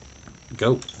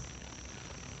 Go.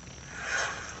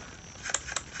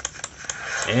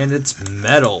 And it's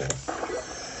Metal.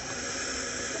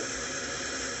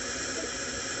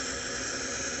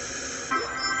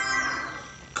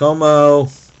 Como.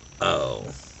 Oh.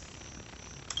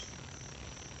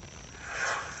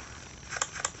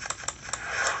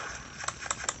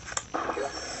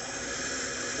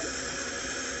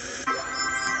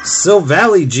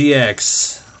 Silvally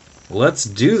GX. Let's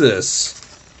do this.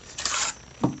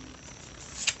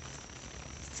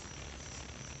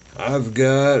 I've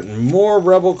got more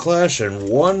Rebel Clash and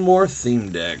one more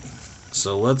theme deck.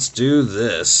 So let's do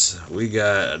this. We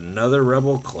got another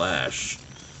Rebel Clash.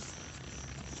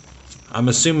 I'm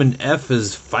assuming F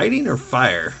is fighting or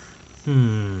fire?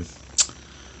 I'm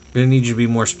gonna need you to be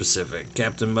more specific.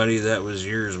 Captain Buddy, that was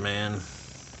yours, man.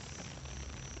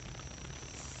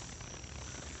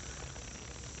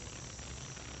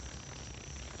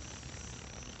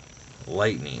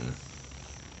 Lightning.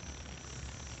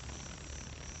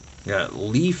 Got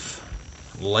Leaf,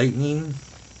 Lightning.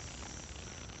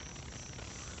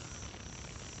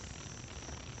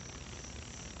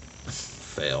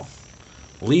 Fail.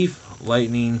 Leaf,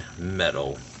 Lightning,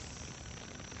 Metal.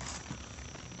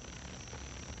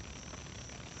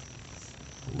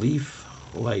 Leaf,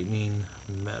 Lightning,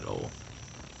 Metal.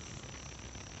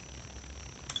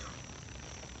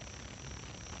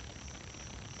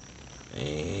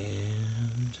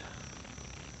 And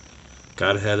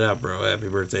gotta head out, bro. Happy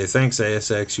birthday. Thanks,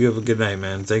 ASX. You have a good night,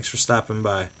 man. Thanks for stopping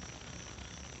by.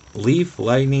 Leaf,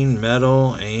 Lightning,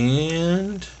 Metal,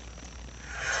 and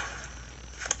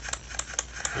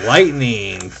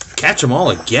Lightning. Catch them all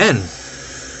again.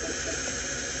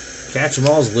 Catch them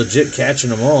all is legit catching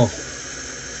them all.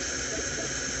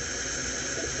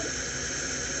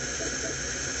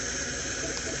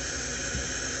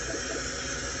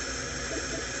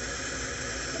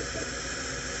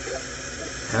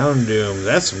 Houndoom.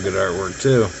 That's some good artwork,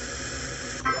 too.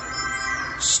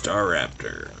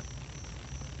 Staraptor.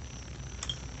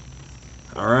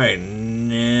 Alright,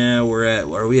 now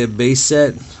are we at base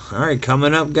set? Alright,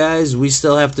 coming up, guys, we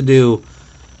still have to do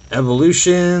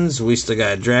evolutions. We still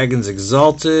got Dragons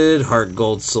Exalted, Heart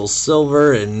Gold, Soul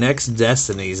Silver, and Next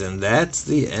Destinies, and that's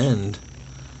the end.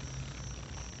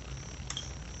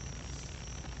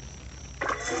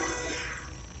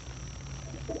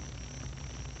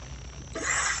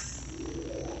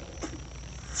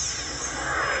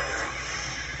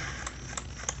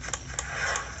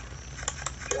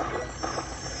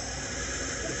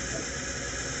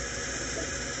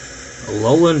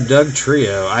 Alolan Doug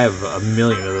Trio. I have a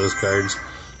million of those cards.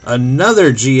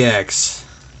 Another GX.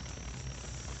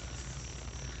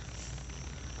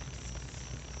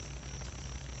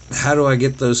 How do I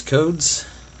get those codes?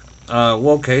 Well,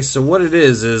 okay, so what it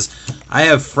is I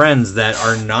have friends that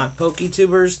are not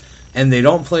PokeTubers, and they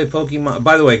don't play Pokemon.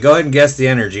 By the way, go ahead and guess the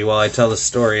energy while I tell the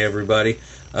story, everybody.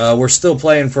 We're still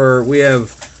playing for, we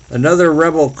have another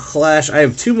Rebel Clash. I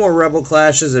have 2 more Rebel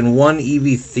Clashes and 1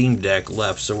 Eevee theme deck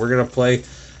left. So we're going to play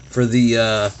for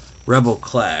the Rebel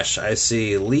Clash. I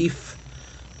see Leaf.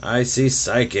 I see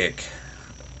Psychic.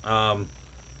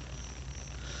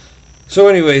 So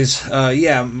anyways,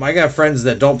 yeah, I got friends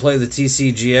that don't play the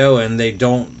TCGO and they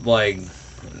don't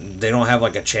have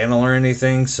like a channel or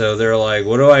anything, so they're like,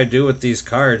 what do I do with these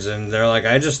cards? And they're like,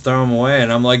 I just throw them away.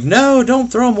 And I'm like, no, don't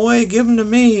throw them away, give them to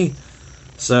me.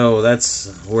 So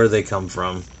that's where they come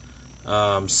from.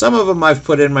 Some of them I've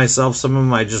put in myself, some of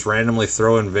them I just randomly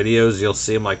throw in videos. You'll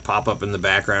see them like pop up in the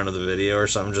background of the video or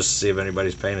something just to see if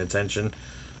anybody's paying attention.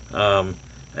 And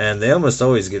they almost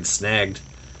always get snagged.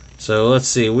 So let's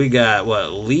see, we got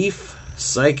what, Leaf,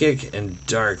 Psychic, and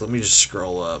Dark. Let me just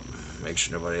scroll up, make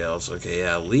sure nobody else. Okay,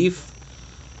 yeah, Leaf,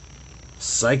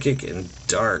 Psychic, and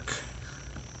Dark.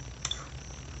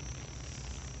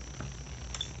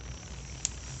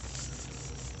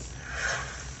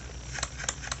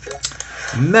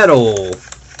 Metal.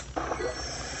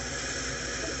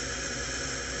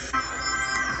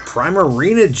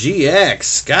 Primarina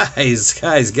GX.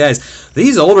 Guys.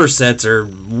 These older sets are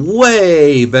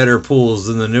way better pools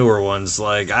than the newer ones.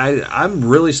 Like, I'm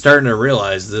really starting to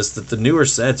realize this, that the newer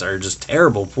sets are just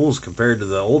terrible pools compared to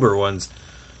the older ones.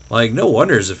 Like, no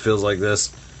wonders it feels like this.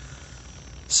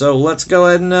 So, let's go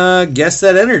ahead and guess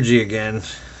that energy again.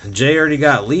 Jay already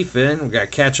got Leaf in. We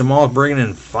got Catch 'em All bringing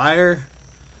in Fire.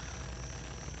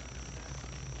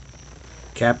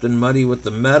 Captain Muddy with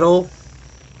the Metal.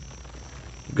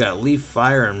 We've got Leaf,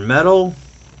 Fire, and Metal.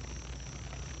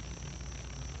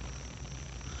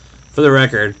 For the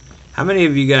record, how many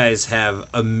of you guys have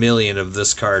a million of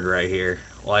this card right here?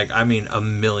 Like, I mean a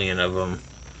million of them.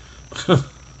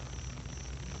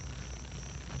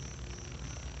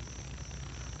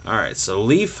 Alright, so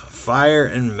Leaf, Fire,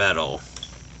 and Metal.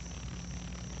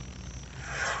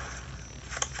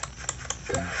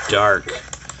 Dark.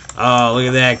 Oh, look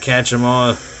at that. Catch 'em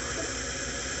all.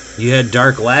 You had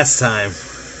Dark last time.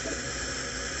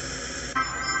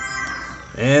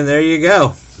 And there you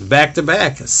go. Back to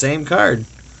back. Same card.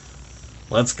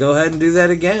 Let's go ahead and do that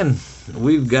again.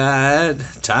 We've got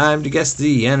time to guess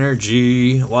the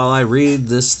energy while I read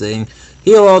this thing.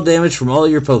 Heal all damage from all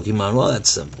your Pokemon. Well, that's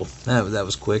simple. That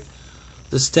was quick.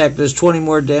 This attack does 20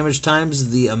 more damage times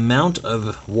the amount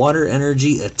of water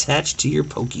energy attached to your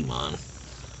Pokemon.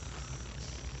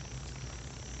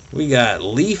 We got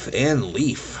Leaf and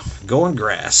Leaf. Going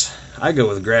grass. I go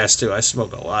with grass too. I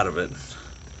smoke a lot of it.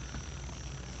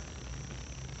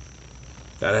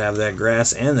 Gotta have that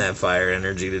grass and that fire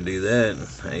energy to do that.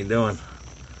 How you doing?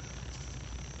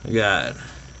 We got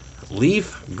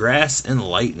Leaf, Grass, and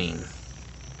Lightning.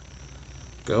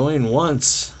 Going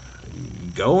once.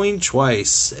 Going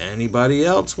twice. Anybody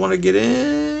else want to get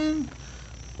in?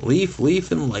 Leaf,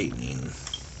 Leaf, and Lightning.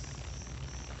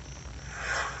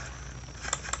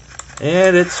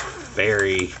 And it's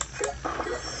Fairy.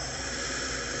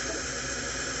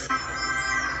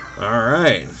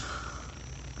 Alright.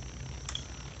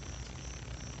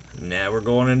 Now we're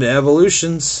going into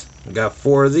evolutions. We got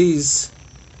 4 of these.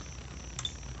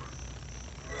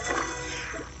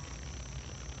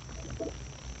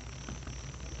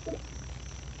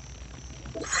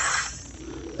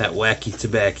 That wacky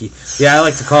tobacco. Yeah, I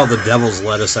like to call it the devil's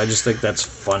lettuce. I just think that's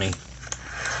funny.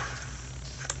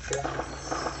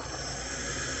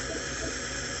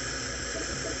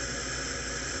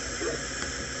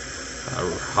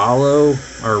 Hollow,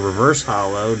 or reverse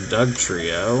hollow, Doug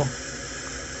Trio.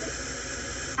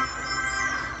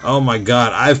 Oh my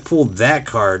god, I've pulled that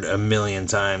card a million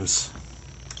times.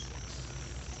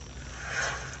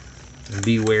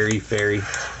 Be wary, Fairy.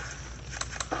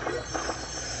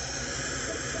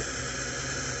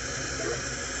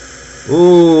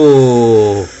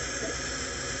 Ooh.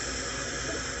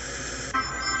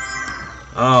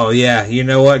 Oh yeah, you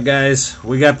know what, guys?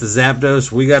 We got the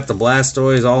Zapdos, we got the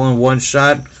Blastoise all in one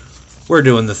shot. We're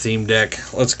doing the theme deck.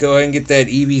 Let's go ahead and get that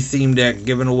Eevee theme deck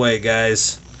given away,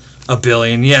 guys. A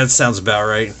billion. Yeah, that sounds about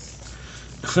right.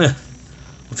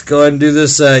 Let's go ahead and do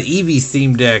this Eevee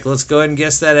theme deck. Let's go ahead and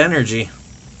guess that energy.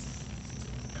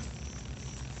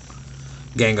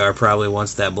 Gengar probably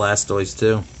wants that Blastoise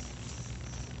too.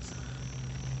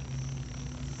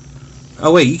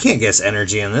 Oh wait, you can't guess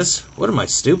energy in this. What am I,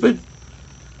 stupid?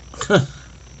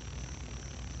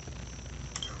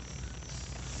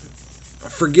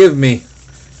 Forgive me.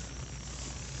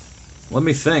 Let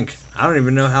me think. I don't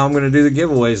even know how I'm going to do the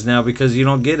giveaways now because you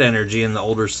don't get energy in the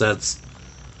older sets.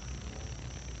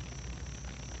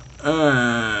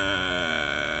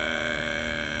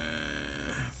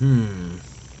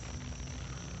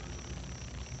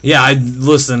 Yeah, I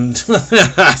listened.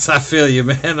 I feel you,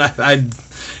 man.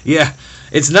 Yeah.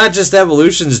 It's not just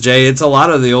evolutions, Jay. It's a lot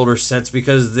of the older sets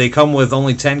because they come with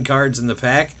only 10 cards in the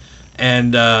pack.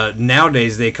 And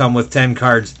nowadays they come with 10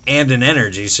 cards and an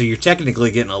energy. So you're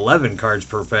technically getting 11 cards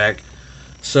per pack.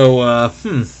 So,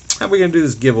 How are we going to do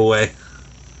this giveaway?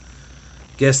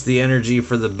 Guess the energy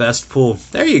for the best pool.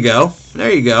 There you go.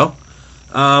 There you go.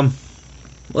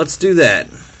 Let's do that.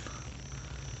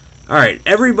 Alright,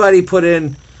 everybody put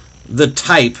in the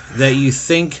type that you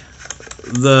think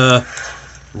the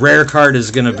rare card is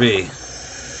going to be.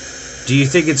 Do you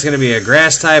think it's going to be a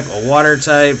grass type, a water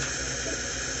type?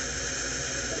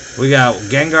 We got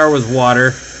Gengar with water.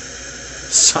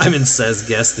 Simon says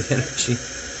guess the energy.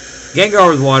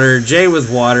 Gengar with water, Jay with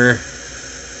water,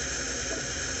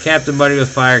 Captain Buddy with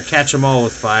fire, Catch 'em all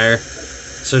with fire.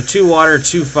 So 2 water,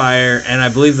 2 fire, and I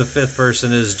believe the 5th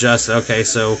person is just, okay,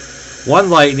 so 1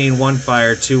 lightning, 1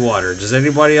 fire, 2 water. Does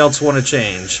anybody else want to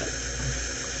change?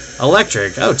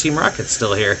 Electric. Oh, Team Rocket's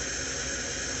still here.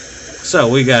 So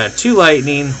we got 2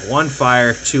 lightning, 1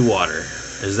 fire, 2 water.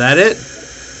 Is that it?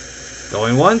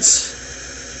 Going once?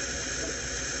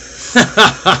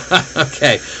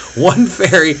 Okay. 1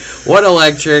 fairy, 1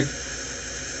 electric,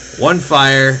 1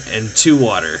 fire, and 2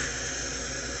 water.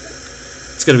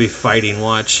 It's going to be fighting,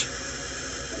 watch.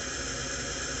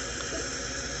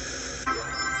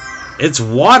 It's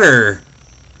water!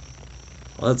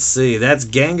 Let's see, that's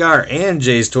Gengar and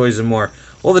Jay's Toys and More.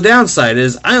 Well, the downside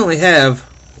is I only have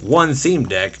 1 theme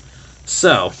deck.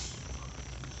 So,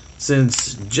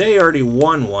 since Jay already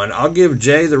won one, I'll give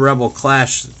Jay the Rebel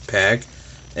Clash pack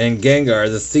and Gengar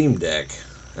the theme deck.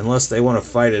 Unless they want to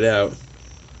fight it out.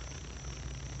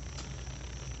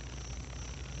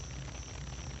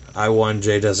 I won,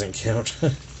 Jay doesn't count.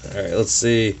 Alright, let's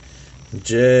see.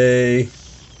 Jay,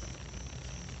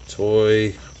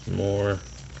 Toy, More,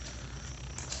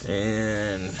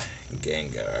 and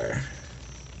Gengar.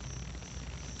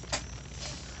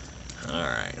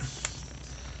 Alright.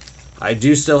 I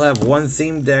do still have 1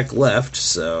 theme deck left,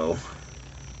 so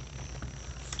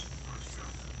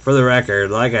for the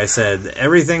record, like I said,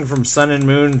 everything from Sun and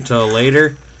Moon till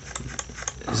later,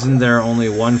 isn't there only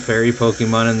 1 fairy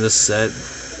Pokemon in this set?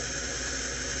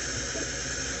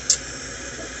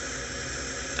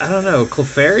 I don't know.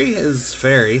 Clefairy is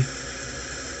fairy.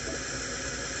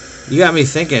 You got me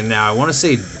thinking now. I want to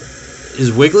say,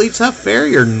 is Wigglytuff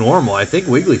fairy or normal? I think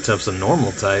Wigglytuff's a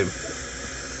normal type.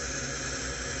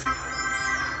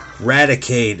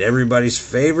 Raticate, everybody's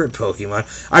favorite Pokemon.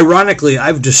 Ironically,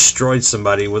 I've destroyed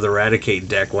somebody with a Raticate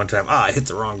deck one time. Ah, I hit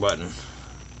the wrong button.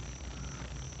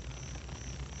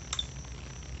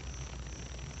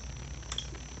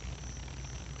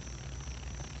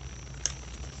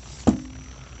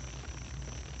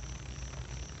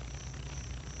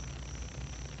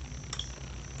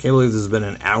 Can't believe this has been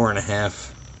an hour and a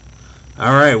half.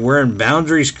 Alright, we're in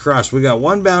Boundaries Crossed. We got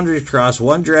 1 Boundaries Crossed,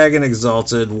 1 Dragon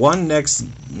Exalted, 1 Next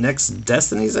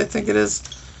Destinies, I think it is.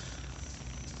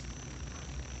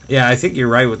 Yeah, I think you're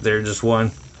right with there, just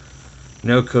 1.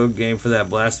 No code game for that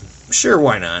blast. Sure,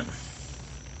 why not?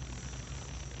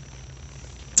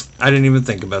 I didn't even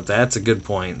think about that. That's a good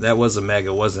point. That was a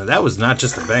mega, wasn't it? That was not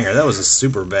just a banger. That was a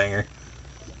super banger.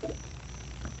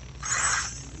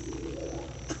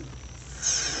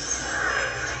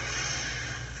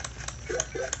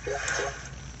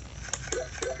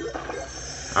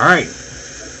 Alright,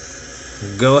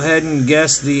 go ahead and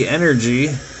guess the energy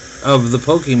of the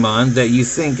Pokemon that you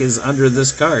think is under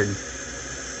this card.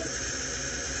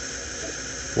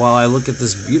 While I look at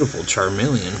this beautiful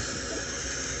Charmeleon.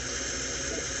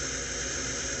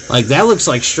 Like, that looks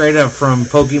like straight up from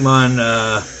Pokemon,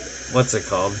 what's it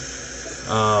called?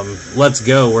 Let's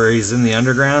Go, where he's in the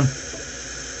underground.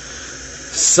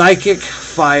 Psychic,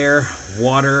 Fire,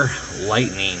 Water,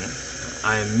 Lightning.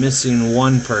 I'm missing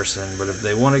 1 person, but if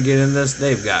they want to get in this,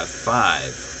 they've got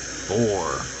 5,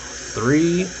 4,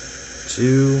 3,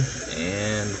 2,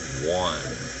 and 1.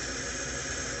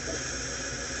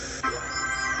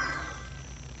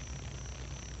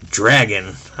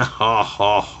 Dragon. Ha ha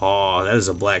ha. That is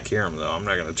a Black Kyurem, though. I'm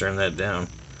not going to turn that down.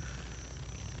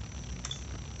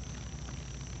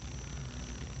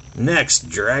 Next,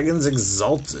 Dragons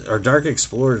Exalted, or Dark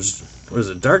Explorers. What is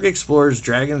it? Dark Explorers,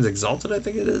 Dragons Exalted, I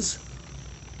think it is.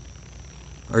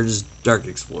 Or just Dark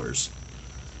Explorers.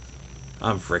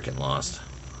 I'm freaking lost.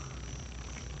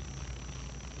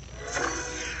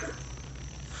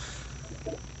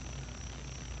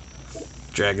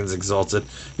 Dragons Exalted.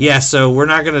 Yeah, so we're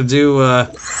not going to do...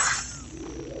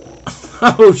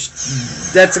 Oh,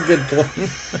 that's a good point.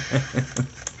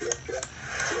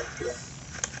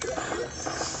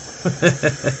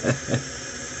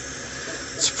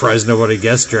 Surprised nobody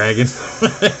guessed Dragon.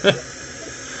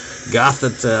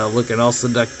 Gothitelle looking all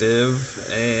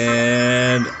seductive.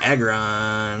 And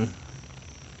Aggron.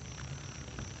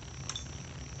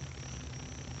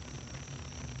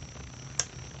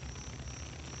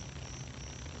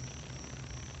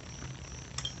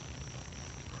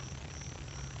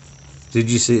 Did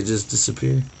you see it just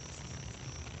disappear?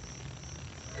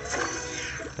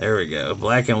 There we go.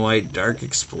 Black and white Dark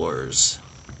Explorers.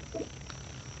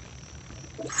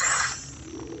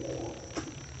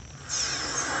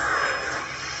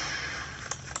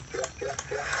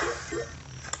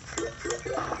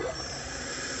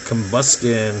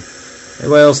 Combuskin.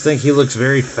 Anybody else think he looks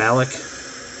very phallic?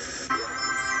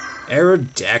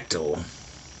 Aerodactyl.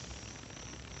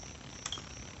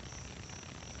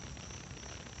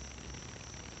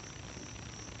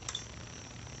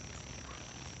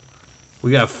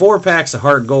 We got 4 packs of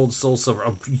Heart Gold, Soul Silver.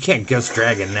 Oh, you can't guess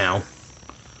Dragon now.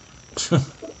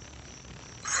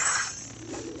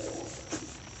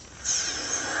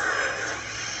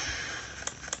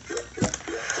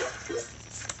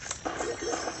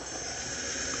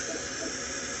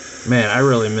 Man, I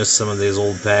really miss some of these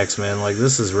old packs, man. Like,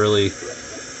 this is really,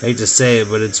 I hate to say it,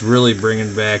 but it's really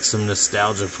bringing back some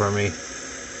nostalgia for me.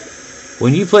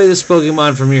 When you play this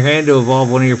Pokemon from your hand to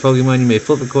evolve one of your Pokemon, you may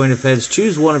flip a coin of heads,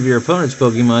 choose one of your opponent's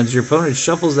Pokemons. Your opponent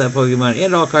shuffles that Pokemon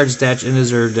and all cards attached in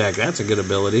his or her deck. That's a good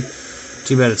ability.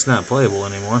 Too bad it's not playable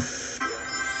anymore.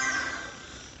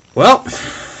 Well,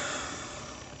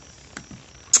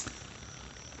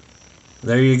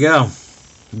 there you go.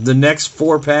 The next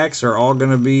 4 packs are all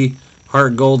going to be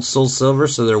Heart Gold, Soul Silver,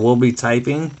 so there will be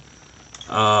typing.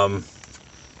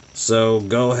 So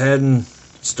go ahead and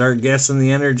start guessing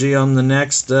the energy on the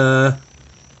next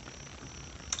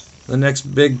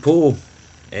big pool.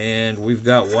 And we've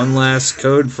got one last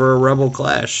code for a Rebel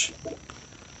Clash.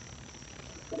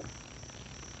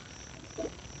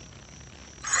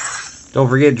 Don't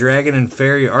forget, Dragon and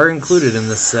Fairy are included in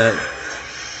this set.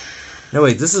 No,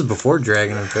 wait, this is before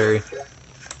Dragon and Fairy.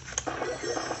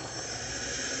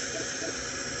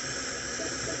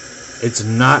 It's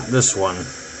not this one.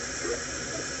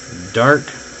 Dark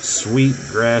Sweet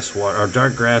Grass Water, or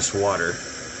Dark Grass Water.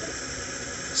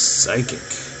 Psychic.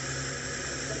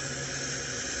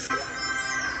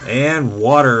 And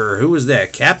Water. Who was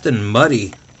that? Captain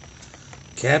Muddy.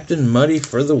 Captain Muddy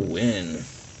for the win.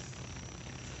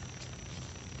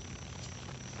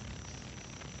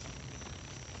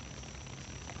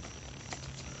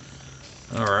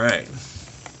 Alright.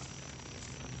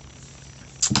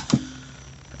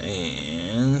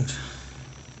 And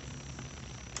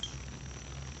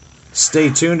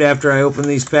stay tuned after I open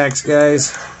these packs,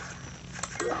 guys,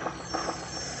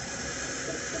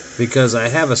 because I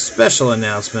have a special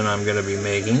announcement I'm going to be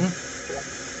making.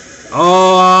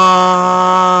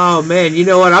 Oh, man, you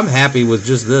know what? I'm happy with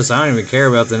just this. I don't even care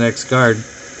about the next card.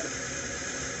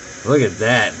 Look at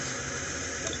that.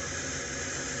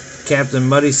 Captain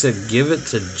Muddy said, give it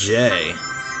to Jay.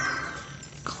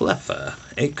 Cleffa,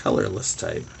 a colorless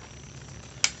type.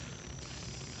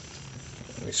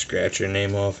 Let me scratch your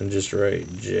name off and just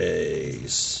write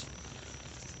Jay's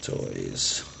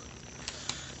Toys.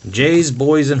 Jay's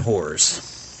Boys and Whores.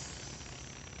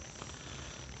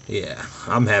 Yeah,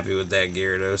 I'm happy with that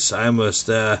Gyarados. I almost,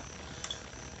 oh,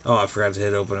 I forgot to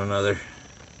hit open another.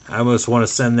 I almost want to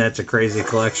send that to Crazy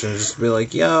Collection, just to be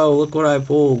like, yo, look what I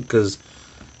pulled, because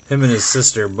him and his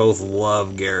sister both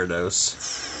love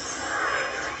Gyarados.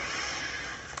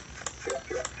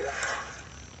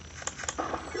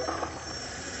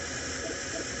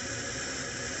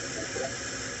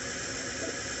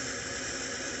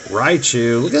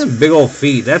 Raichu, look at them big old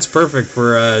feet. That's perfect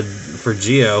for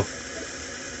Geo.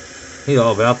 He's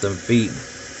all about them feet.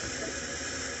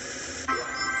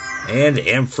 And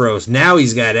Ampharos. Now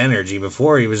he's got energy.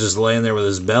 Before he was just laying there with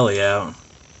his belly out.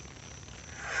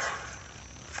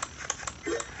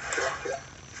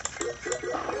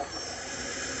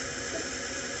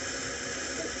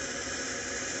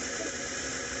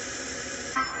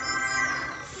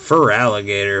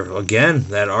 Feraligatr. Again,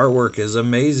 that artwork is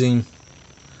amazing.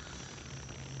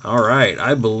 Alright,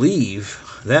 I believe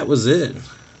that was it.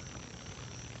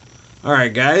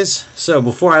 Alright, guys. So,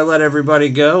 before I let everybody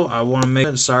go, I want to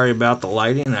make... Sorry about the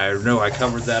lighting. I know I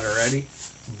covered that already.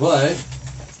 But...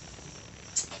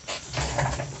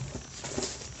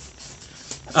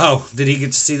 Oh, did he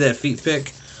get to see that feet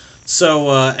pic?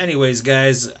 So, anyways,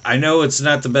 guys, I know it's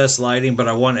not the best lighting, but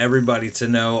I want everybody to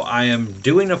know I am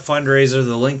doing a fundraiser.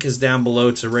 The link is down below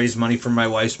to raise money for my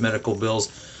wife's medical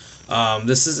bills.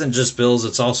 This isn't just bills,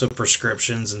 it's also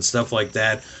prescriptions and stuff like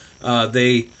that.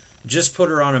 They just put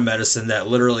her on a medicine that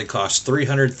literally costs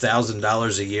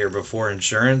 $300,000 a year before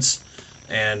insurance.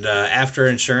 And after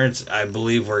insurance, I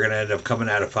believe we're going to end up coming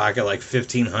out of pocket like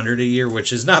 $1,500 a year,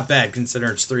 which is not bad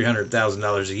considering it's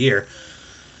 $300,000 a year.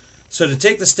 So to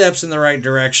take the steps in the right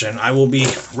direction, I will be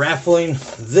raffling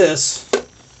this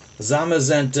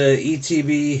Zamazenta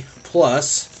ETB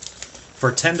Plus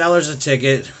for $10 a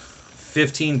ticket.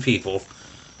 15 people.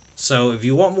 So if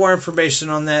you want more information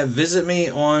on that, visit me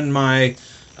on my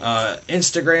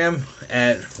Instagram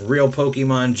at Real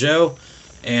Pokemon Joe,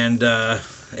 and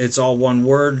it's all one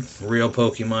word, Real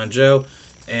Pokemon Joe.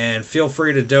 And feel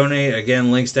free to donate.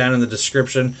 Again, links down in the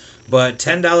description. But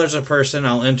 $10 a person,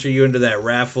 I'll enter you into that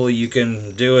raffle. You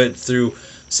can do it through,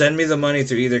 send me the money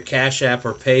through either Cash App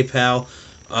or PayPal.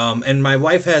 And my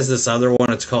wife has this other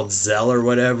one, it's called Zelle or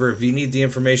whatever. If you need the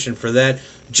information for that,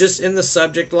 just in the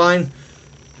subject line,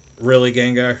 really,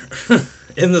 Gengar?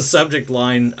 In the subject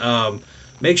line,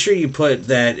 make sure you put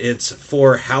that it's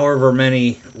for however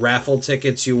many raffle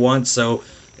tickets you want. So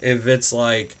if it's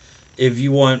like, if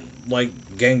you want like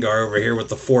Gengar over here with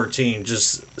the 14,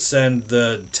 just send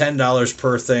the $10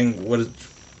 per thing.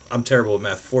 I'm terrible at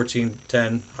math. 14,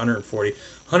 10, 140.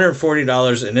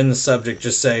 $140, and in the subject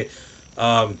just say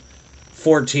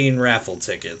 14 raffle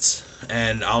tickets.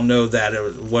 And I'll know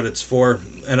what it's for,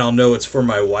 and I'll know it's for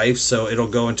my wife, so it'll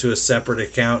go into a separate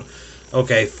account.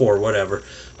 Okay, 4, whatever.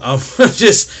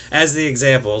 Just as the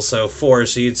example, so 4,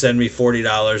 so you'd send me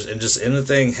 $40, and just in the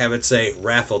thing have it say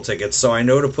raffle tickets, so I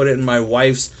know to put it in my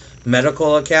wife's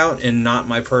medical account and not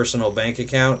my personal bank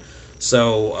account.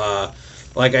 So,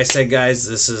 like I said, guys,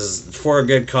 this is for a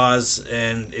good cause,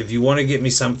 and if you want to get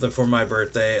me something for my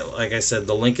birthday, like I said,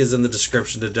 the link is in the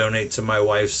description to donate to my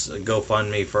wife's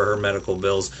GoFundMe for her medical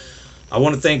bills. I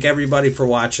want to thank everybody for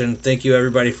watching. Thank you,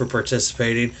 everybody, for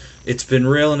participating. It's been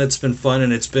real, and it's been fun,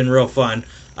 and it's been real fun.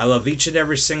 I love each and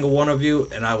every single one of you,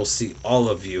 and I will see all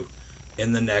of you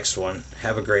in the next one.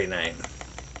 Have a great night.